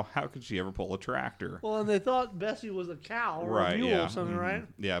plow, how could she ever pull a tractor? Well, and they thought Bessie was a cow or a mule or something, right?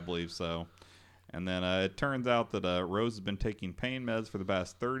 Yeah, I believe so. And then it turns out that Rose has been taking pain meds for the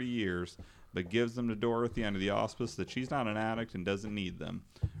past 30 years, but gives them to Dorothy under the auspice that she's not an addict and doesn't need them.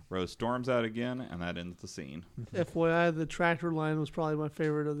 Rose storms out again, and that ends the scene. FYI, the tractor line was probably my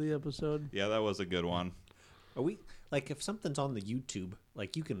favorite of the episode. Yeah, that was a good one. Are we like if something's on the YouTube,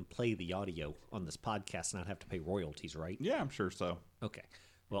 like you can play the audio on this podcast and not have to pay royalties, right? Yeah, I'm sure so. Okay.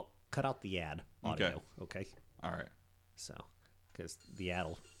 Well, cut out the ad audio. Okay. All right. So, because the ad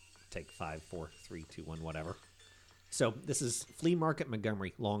will take 5, 4, 3, 2, 1, whatever. So this is Flea Market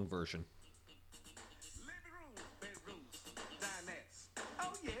Montgomery, long version. Living room, bedrooms, dinettes.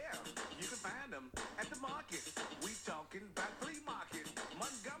 Oh yeah, you can find them at the market. We talking about flea market,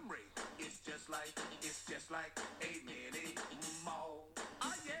 Montgomery. It's just like a mini mall.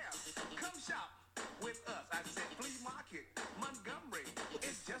 Oh yeah, come shop with us. I said flea market, Montgomery.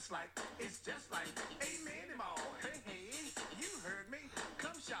 It's just like a mini mall. Hey, you heard me.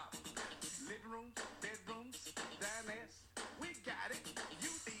 Come shop. Living rooms, bedrooms, dinettes. We got it. You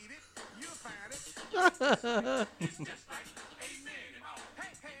need it. You'll find it. It's just like a mini mall.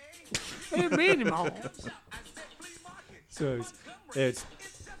 Hey. Hey, mini mall. Come shop. I said flea market. So Montgomery. it's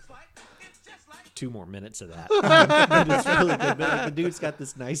It's just like 2 more minutes of that. And it's really good. But, like, the dude's got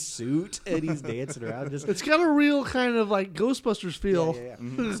this nice suit and he's dancing around. Just It's got a real kind of like Ghostbusters feel. yeah.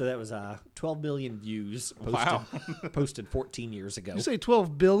 So that was 12 million views posted 14 years ago. You say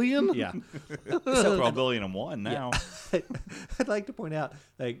 12 billion? Yeah. 12 billion and one now. I'd like to point out,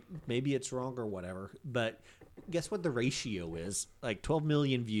 like, maybe it's wrong or whatever, but guess what the ratio is? Like 12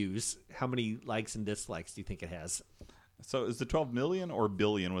 million views. How many likes and dislikes do you think it has? So is the 12 million or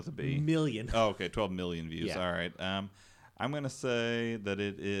billion with a B? Million. Oh, okay, 12 million views. Yeah. All right. I'm going to say that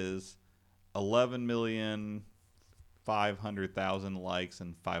it is 11,500,000 likes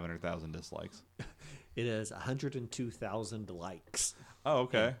and 500,000 dislikes. It is 102,000 likes. Oh,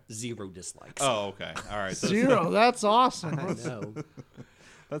 okay. 0 dislikes. Oh, okay. All right. So 0. That's awesome. I know.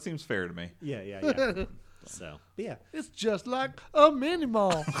 that seems fair to me. Yeah. So, yeah. It's just like a mini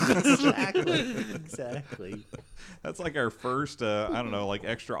mall. Exactly. That's like our first, I don't know, like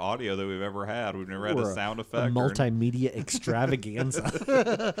extra audio that we've ever had. We've never had a sound effect. A multimedia extravaganza.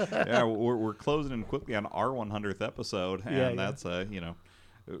 Yeah, we're closing in quickly on our 100th episode, and that's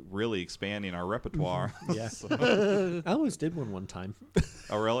really expanding our repertoire. Yeah. I almost did one time.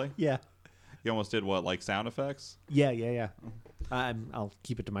 Oh, really? Yeah. You almost did what, like sound effects? Yeah. I'll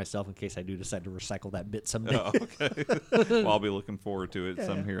keep it to myself in case I do decide to recycle that bit someday. Oh, okay. Well, I'll be looking forward to it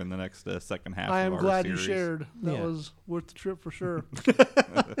some here in the next second half I of am our glad series. you shared. That Yeah. was worth the trip for sure.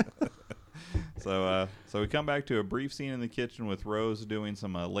 So we come back to a brief scene in the kitchen with Rose doing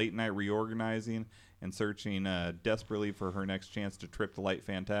some late night reorganizing and searching desperately for her next chance to trip the light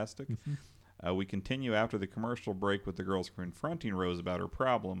fantastic. We continue after the commercial break with the girls confronting Rose about her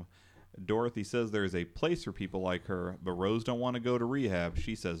problem. Dorothy says there is a place for people like her, but Rose don't want to go to rehab.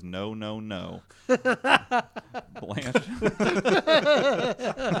 She says no. Blanche. She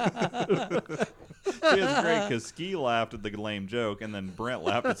was great because Ski laughed at the lame joke, and then Brent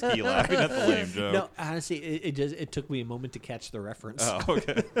laughed at Ski laughing at the lame joke. No, honestly, it took me a moment to catch the reference. Oh,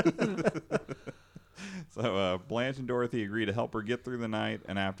 okay. So Blanche and Dorothy agree to help her get through the night,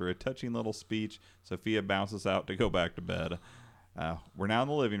 and after a touching little speech, Sophia bounces out to go back to bed. We're now in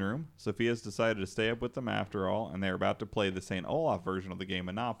the living room. Sophia's decided to stay up with them after all, and they're about to play the St. Olaf version of the game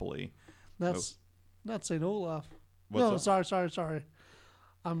Monopoly. That's not St. Olaf. What's No, that? sorry.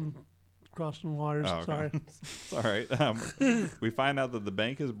 I'm crossing wires. Oh, okay. Sorry. It's all right. We find out that the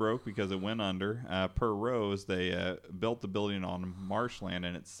bank is broke because it went under. Per Rose, they built the building on marshland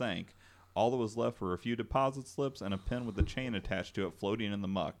and it sank. All that was left were a few deposit slips and a pin with a chain attached to it floating in the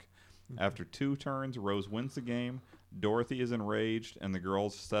muck. After 2 turns, Rose wins the game. Dorothy is enraged, and the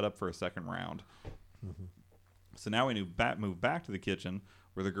girls set up for a second round. So now we move back to the kitchen,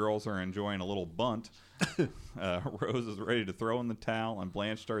 where the girls are enjoying a little bunt. Rose is ready to throw in the towel, and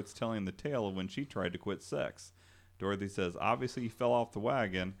Blanche starts telling the tale of when she tried to quit sex. Dorothy says, obviously you fell off the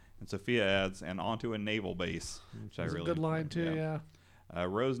wagon. And Sophia adds, and onto a naval base. Which That's I really a good line, too, yeah.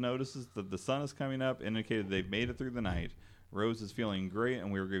 Rose notices that the sun is coming up, indicated they've made it through the night. Rose is feeling great,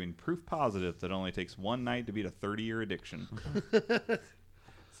 and we were giving proof positive that it only takes one night to beat a 30-year addiction.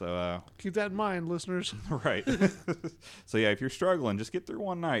 So, Keep that in mind, listeners. right. So, yeah, if you're struggling, just get through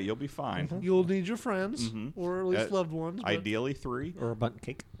one night. You'll be fine. You'll need your friends, Mhm. or at least loved ones. but- Ideally 3. Or a bundt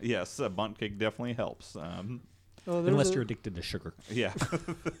cake, Yes, a bundt cake definitely helps. Oh, there unless was you're addicted to sugar. Yeah.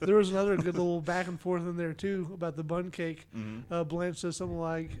 there was another good little back and forth in there, too, about the bun cake. Mm-hmm. Blanche says something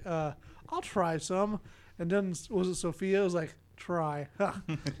like, I'll try some. And then, was it Sophia? It was like, try.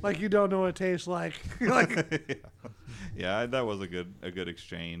 Like you don't know what it tastes like. Like, Yeah, that was a good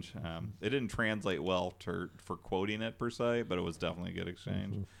exchange. It didn't translate well for quoting it per se, but it was definitely a good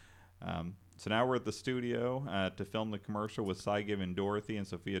exchange. So now we're at the studio to film the commercial with Cy giving Dorothy and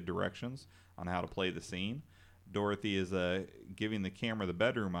Sophia directions on how to play the scene. Dorothy is giving the camera the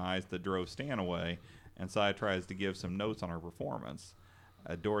bedroom eyes that drove Stan away, and Cy tries to give some notes on her performance.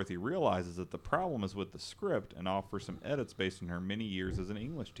 Dorothy realizes that the problem is with the script and offers some edits based on her many years as an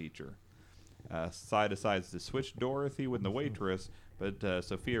English teacher. Cy decides to switch Dorothy with the waitress, but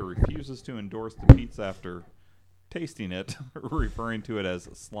Sophia refuses to endorse the pizza after tasting it, referring to it as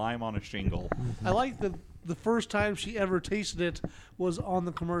slime on a shingle. I like that the first time she ever tasted it was on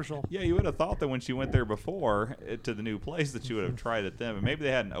the commercial. Yeah, you would have thought that when she went there before to the new place that she would have tried it then, but maybe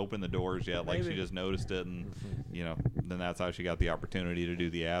they hadn't opened the doors yet. Like she Maybe. just noticed it, and then that's how she got the opportunity to do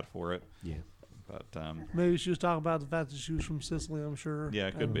the ad for it. Yeah. But Maybe she was talking about the fact that she was from Sicily, I'm sure. yeah,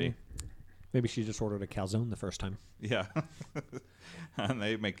 it could be. Maybe she just ordered a calzone the first time. Yeah, and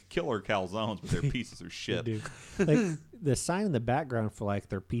they make killer calzones, but their pieces are shit. Like the sign in the background for like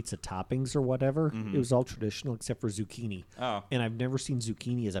their pizza toppings or whatever, it was all traditional except for zucchini. Oh, And I've never seen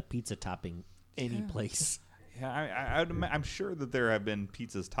zucchini as a pizza topping any place. yeah, I'm sure that there have been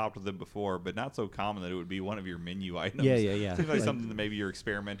pizzas topped with it before, but not so common that it would be one of your menu items. Yeah. Seems like something that maybe you're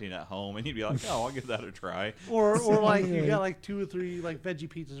experimenting at home, and you'd be like, "Oh, I'll give that a try." Or like you got like 2 or 3 like veggie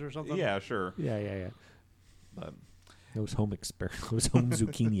pizzas or something. Yeah, sure. Yeah. But Those home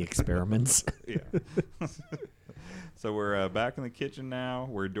zucchini experiments. yeah. So we're back in the kitchen now,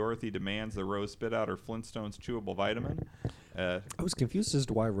 where Dorothy demands that Rose spit out her Flintstones chewable vitamin. I was confused as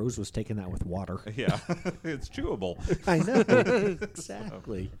to why Rose was taking that with water. Yeah, it's chewable. I know.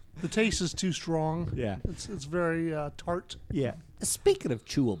 Exactly. The taste is too strong. Yeah. It's very tart. Yeah. Speaking of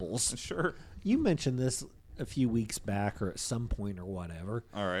chewables, Sure. you mentioned this a few weeks back or at some point or whatever.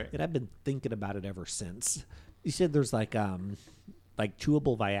 All right. And I've been thinking about it ever since. You said there's like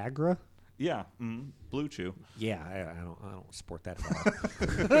chewable Viagra. Yeah. Blue Chew. Yeah, I don't support that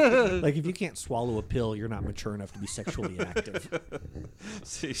at all. Like if you can't swallow a pill, you're not mature enough to be sexually active.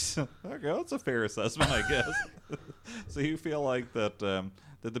 See, okay, that's a fair assessment, I guess. So you feel like that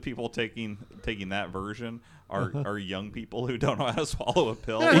that the people taking that version are young people who don't know how to swallow a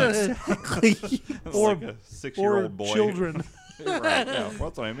pill? Exactly. It's Or- like a Or 6-year-old boy. children. Right. Yeah.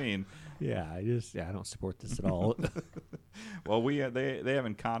 That's what I mean. Yeah, I don't support this at all. Well, they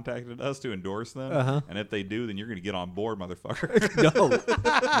haven't contacted us to endorse them, and if they do, then you're going to get on board, motherfucker. No,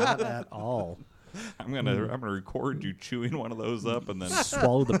 not at all. I'm gonna record you chewing one of those up, and then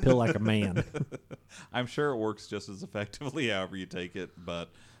Swallow the pill like a man. I'm sure it works just as effectively however you take it. But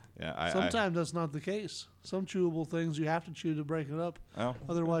yeah, Sometimes that's not the case. Some chewable things you have to chew to break it up. Oh,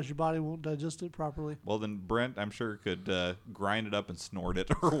 Otherwise, your body won't digest it properly. well then Brent, I'm sure could grind it up and snort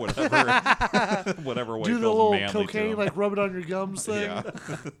it or whatever, whatever way Do the feels little manly to cocaine, him. like rub it on your gums thing. Yeah,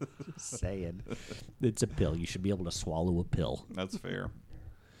 Saying it's a pill. You should be able to swallow a pill. that's fair.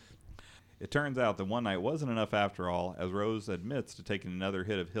 It turns out that one night wasn't enough after all, as Rose admits to taking another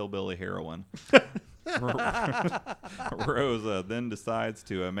hit of hillbilly heroin. Rose then decides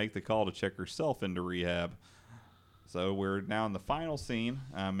to make the call to check herself into rehab. So we're now in the final scene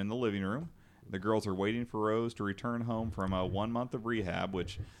in the living room. The girls are waiting for Rose to return home from 1 month of rehab,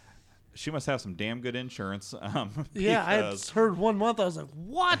 which she must have some damn good insurance. Yeah, I had because- heard 1 month. I was like,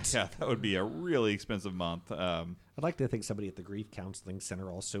 what? yeah, that would be a really expensive month. I'd like to think somebody at the Grief Counseling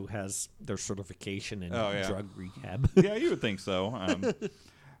Center also has their certification in Oh, yeah. drug rehab. Yeah, you would think so.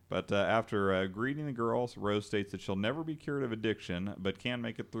 But after greeting the girls, Rose states that she'll never be cured of addiction, but can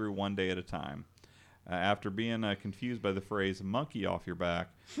make it through one day at a time. After being confused by the phrase monkey off your back,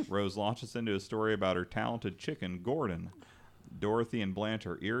 Rose launches into a story about her talented chicken, Gordon. Dorothy and Blanche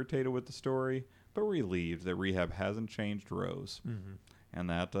are irritated with the story, but relieved that rehab hasn't changed Rose. And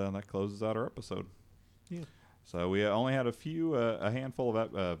that closes out our episode. Yeah. So we only had a handful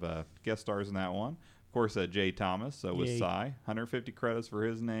of guest stars in that one. Of course, Jay Thomas was Yay. Cy. 150 credits for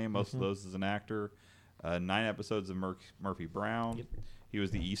his name. Most of those as an actor. 9 episodes of Murphy Brown. Yep. He was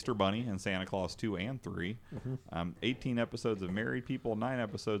the Easter Bunny in Santa Claus 2 and 3. 18 episodes of Married People, 9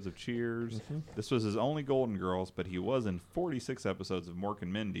 episodes of Cheers. This was his only Golden Girls, but he was in 46 episodes of Mork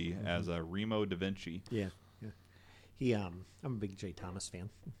and Mindy as Remo Da Vinci. Yeah. He I'm a big Jay Thomas fan.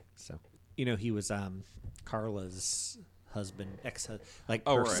 So, he was Carla's husband, like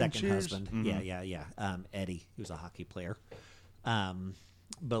Oh, her right. second Cheers. husband. Yeah. Eddie, he was a hockey player.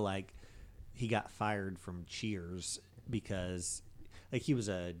 But like he got fired from Cheers because like he was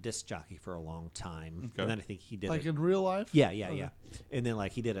a disc jockey for a long time. Okay. And then I think he did Like it. in real life? Yeah. And then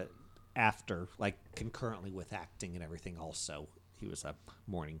like he did it after, like concurrently with acting and everything also. He was a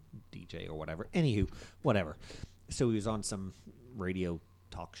morning DJ or whatever. Anywho, whatever. So he was on some radio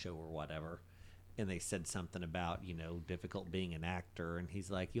talk show or whatever. And they said something about, difficult being an actor. And he's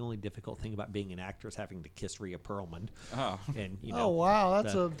like, the only difficult thing about being an actor is having to kiss Rhea Perlman. Oh. And, Oh, wow.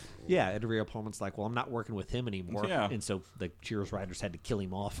 That's a. Yeah, and Rhea Perlman's like, well, I'm not working with him anymore. Yeah. And so the Cheers writers had to kill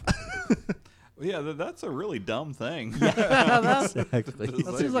him off. Yeah, that's a really dumb thing. Exactly.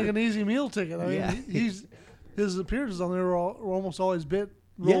 That seems like an easy meal ticket. I mean, Yeah. his appearances on there were almost always bit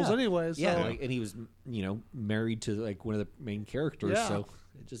roles Yeah. anyway. So. Yeah, and he was, married to like one of the main characters, Yeah. so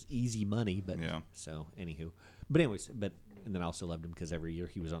it's just easy money. But Yeah. so anywho, but anyways, and then I also loved him because every year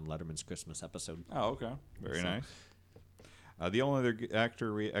he was on Letterman's Christmas episode. Oh, okay. Very So- nice. The only other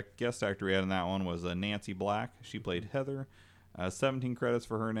guest actor we had in that one was Nancy Black. She played Heather. 17 credits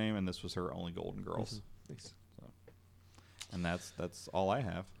for her name, and this was her only Golden Girls. Nice. So, and that's all I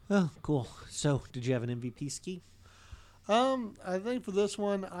have. Oh, cool. So, did you have an MVP ski? I think for this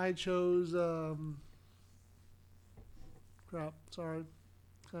one I chose. Crap. Sorry,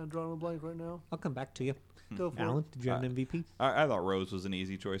 kind of drawing a blank right now. I'll come back to you. Go for Alan, it. did you have an MVP? I thought Rose was an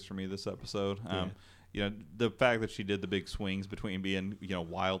easy choice for me this episode. The fact that she did the big swings between being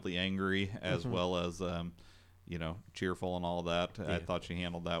wildly angry as well as cheerful and all that. I Yeah. thought she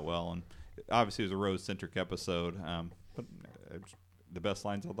handled that well, and obviously it was a Rose centric episode. But the best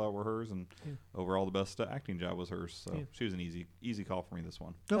lines I thought were hers, and overall the best acting job was hers. So she was an easy call for me this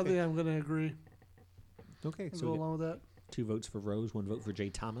one. I think I'm going to agree. Okay, I'll so go we got along with that. 2 votes for Rose, 1 vote for Jay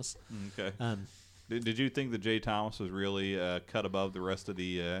Thomas. Okay. Um, Did you think that Jay Thomas was really cut above the rest of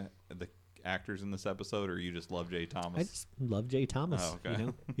the actors in this episode, or you just love Jay Thomas? I just love Jay Thomas. Oh, okay.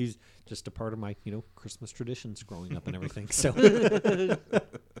 He's just a part of my Christmas traditions growing up and everything. So,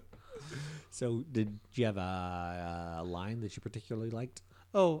 so did you have a line that you particularly liked?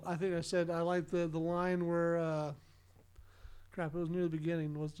 Oh, I think I said I like the line where. Crap! It was near the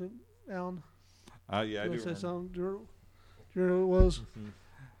beginning, wasn't it, Alan? Yeah, I Did do. I say remember. something? Do you know what it was?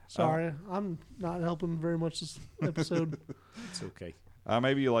 Sorry, I'm not helping very much this episode. It's okay.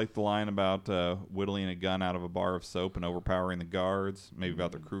 Maybe you like the line about whittling a gun out of a bar of soap and overpowering the guards. Maybe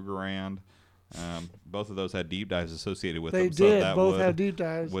about the Krugerrand. Both of those had deep dives associated with They them. So did. that Both would, have deep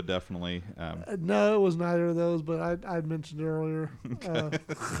dives. would definitely. No, it was neither of those, but I mentioned earlier.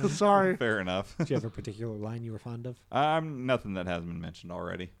 Sorry. Fair enough. Did you have a particular line you were fond of? Nothing that hasn't been mentioned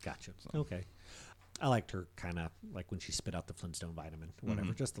already. Gotcha. Okay. I liked her kind of like when she spit out the Flintstone vitamin,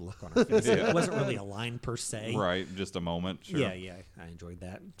 whatever, just the look on her face. Yeah. It wasn't really a line per se. Right, just a moment. Sure. Yeah, I enjoyed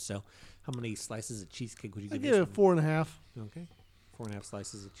that. So, how many slices of cheesecake would you I give give it this 4.5. one? Okay. 4.5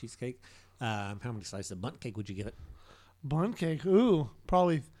 slices of cheesecake. How many slices of bundt cake would you give it? Bun cake. Ooh,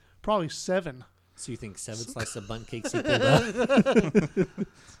 probably 7. So you think 7 slices of bundt cakes equal that?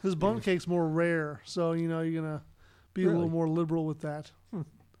 This bun cake's more rare, so you're gonna be a Really? little more liberal with that.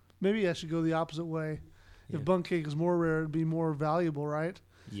 Maybe I should go the opposite way. Yeah. If bun cake is more rare, it'd be more valuable, right?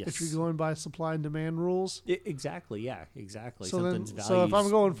 Yes. If you're going by supply and demand rules. Exactly, yeah, exactly. So then, Something's so if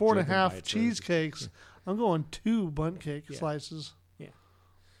I'm going values driven by 4.5 its cheesecakes, I'm going 2 bun cake Yeah. slices.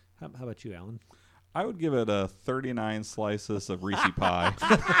 How about you, Alan? I would give it 39 slices of Reese pie.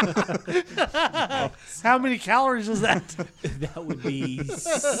 How many calories is that? That would be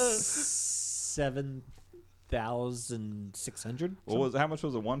 7,600. How much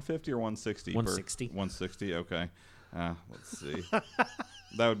was it? 150 or 160? 160. 160. Okay. Let's see.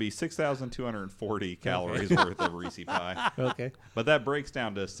 That would be 6,240 calories worth of Reese pie. Okay, But that breaks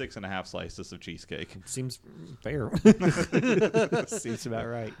down to 6.5 slices of cheesecake. seems fair. Seems about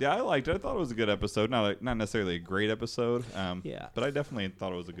right. Yeah, I liked it. I thought it was a good episode. Not necessarily a great episode. Yeah. But I definitely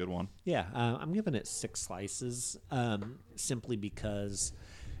thought it was a good one. Yeah, I'm giving it 6 slices, simply because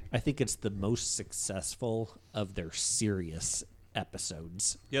I think it's the most successful of their serious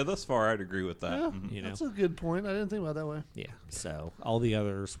episodes. Yeah, thus far I'd agree with that. Yeah, Mhm. You know. that's a good point. I didn't think about it that way. Yeah. So all the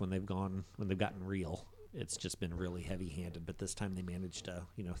others, when they've gotten real, it's just been really heavy-handed. But this time they managed to,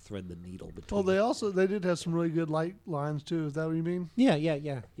 thread the needle between. Well, they did have some really good light lines too. Is that what you mean? Yeah.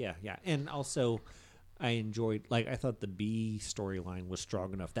 And also, I enjoyed, like, I thought the B storyline was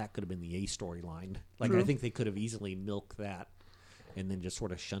strong enough. That could have been the A storyline. Like, True. I think they could have easily milked that and then just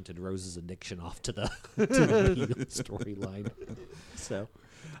sort of shunted Rose's addiction off to the, to the B storyline. So,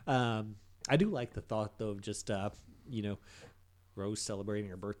 I do like the thought, though, of just, Rose celebrating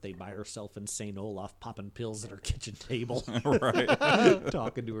her birthday by herself and St. Olaf popping pills at her kitchen table. Right.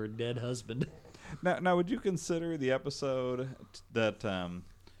 Talking to her dead husband. Now, would you consider the episode that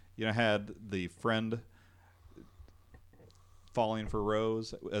had the friend falling for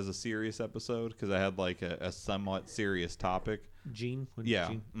Rose as a serious episode? Because I had like a somewhat serious topic. Gene? Yeah.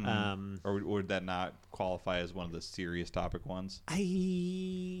 Gene? Mhm. Or would that not qualify as one of the serious topic ones?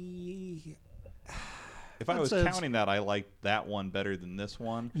 If I I'd was say it's- counting that, I liked that one better than this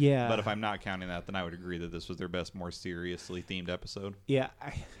one. Yeah. But if I'm not counting that, then I would agree that this was their best, more seriously themed episode. Yeah,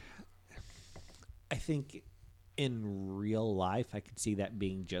 I think in real life I could see that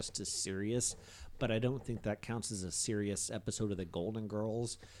being just as serious, but I don't think that counts as a serious episode of the Golden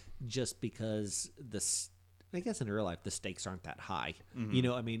Girls, just because I guess in real life the stakes aren't that high.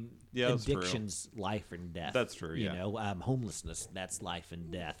 Mm-hmm. I mean, Yeah, that's true. addiction's life and death. That's true, yeah. Homelessness, that's life and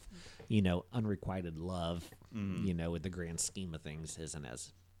death. Unrequited love, in the grand scheme of things, isn't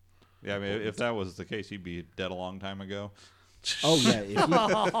as. Yeah, I mean, if that was the case, he'd be dead a long time ago. Oh yeah,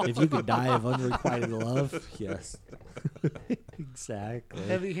 if you could die of unrequited love, yes, exactly.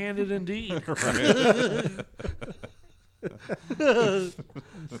 Heavy-handed indeed.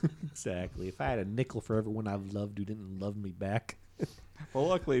 Exactly. If I had a nickel for everyone I've loved who didn't love me back. Well,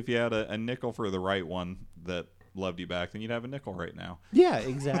 luckily, if you had a nickel for the right one that loved you back, then you'd have a nickel right now. Yeah,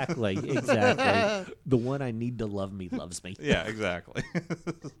 exactly. Exactly. The one I need to love me loves me. Yeah, exactly.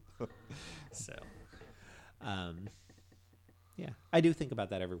 So, yeah, I do think about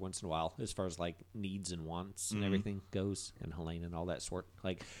that every once in a while as far as like needs and wants and everything goes, and Helene and all that sort.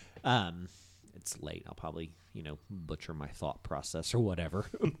 Like, it's late. I'll probably, butcher my thought process or whatever.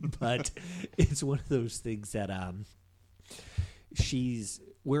 But it's one of those things that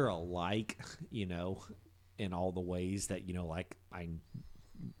we're alike, in all the ways that, like I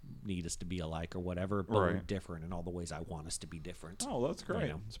need us to be alike or whatever, but we're Right. different in all the ways I want us to be different. Oh, that's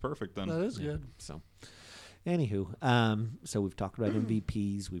great. It's perfect then. That is Yeah. good. So, anywho, so we've talked about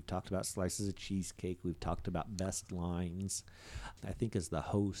MVPs, we've talked about slices of cheesecake, we've talked about best lines. I think as the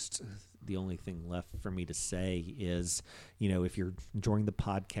host, the only thing left for me to say is, if you're enjoying the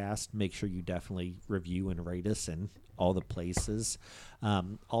podcast, make sure you definitely review and rate us in all the places.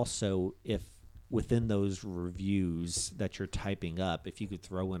 Also, if within those reviews that you're typing up, if you could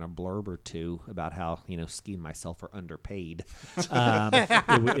throw in a blurb or two about how, Ski and myself are underpaid,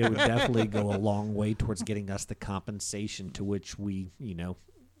 it would definitely go a long way towards getting us the compensation to which we,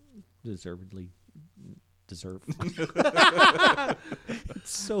 deservedly deserve.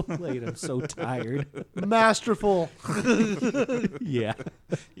 It's so late. I'm so tired. Masterful. Yeah.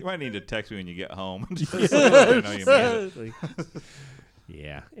 You might need to text me when you get home. Just so I know you made it.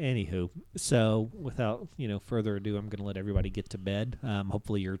 Yeah. Anywho, so without further ado, I'm going to let everybody get to bed.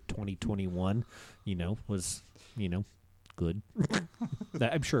 Hopefully your 2021, was good.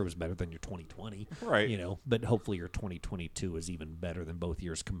 I'm sure it was better than your 2020, Right. But hopefully your 2022 is even better than both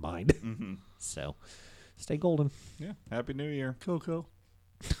years combined. Mm-hmm. So, stay golden. Yeah. Happy New Year. Coco.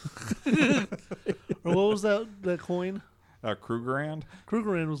 Or what was that coin? Krugerrand?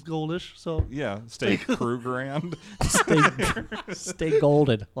 Krugerrand was goldish, so Yeah. Stay Krugerrand. Stay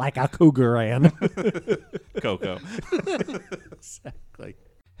golden like a cougar and. Coco. Exactly.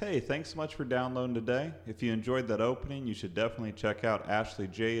 Hey, thanks so much for downloading today. If you enjoyed that opening, you should definitely check out Ashley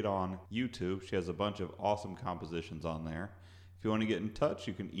Jade on YouTube. She has a bunch of awesome compositions on there. If you want to get in touch,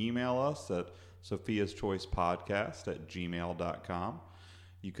 you can email us at sophiaschoicepodcast@gmail.com.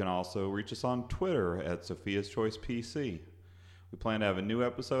 You can also reach us on Twitter at Sophia's Choice PC. We plan to have a new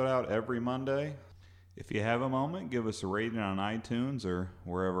episode out every Monday. If you have a moment, give us a rating on iTunes or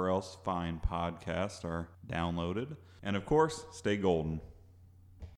wherever else fine podcasts are downloaded. And of course, stay golden.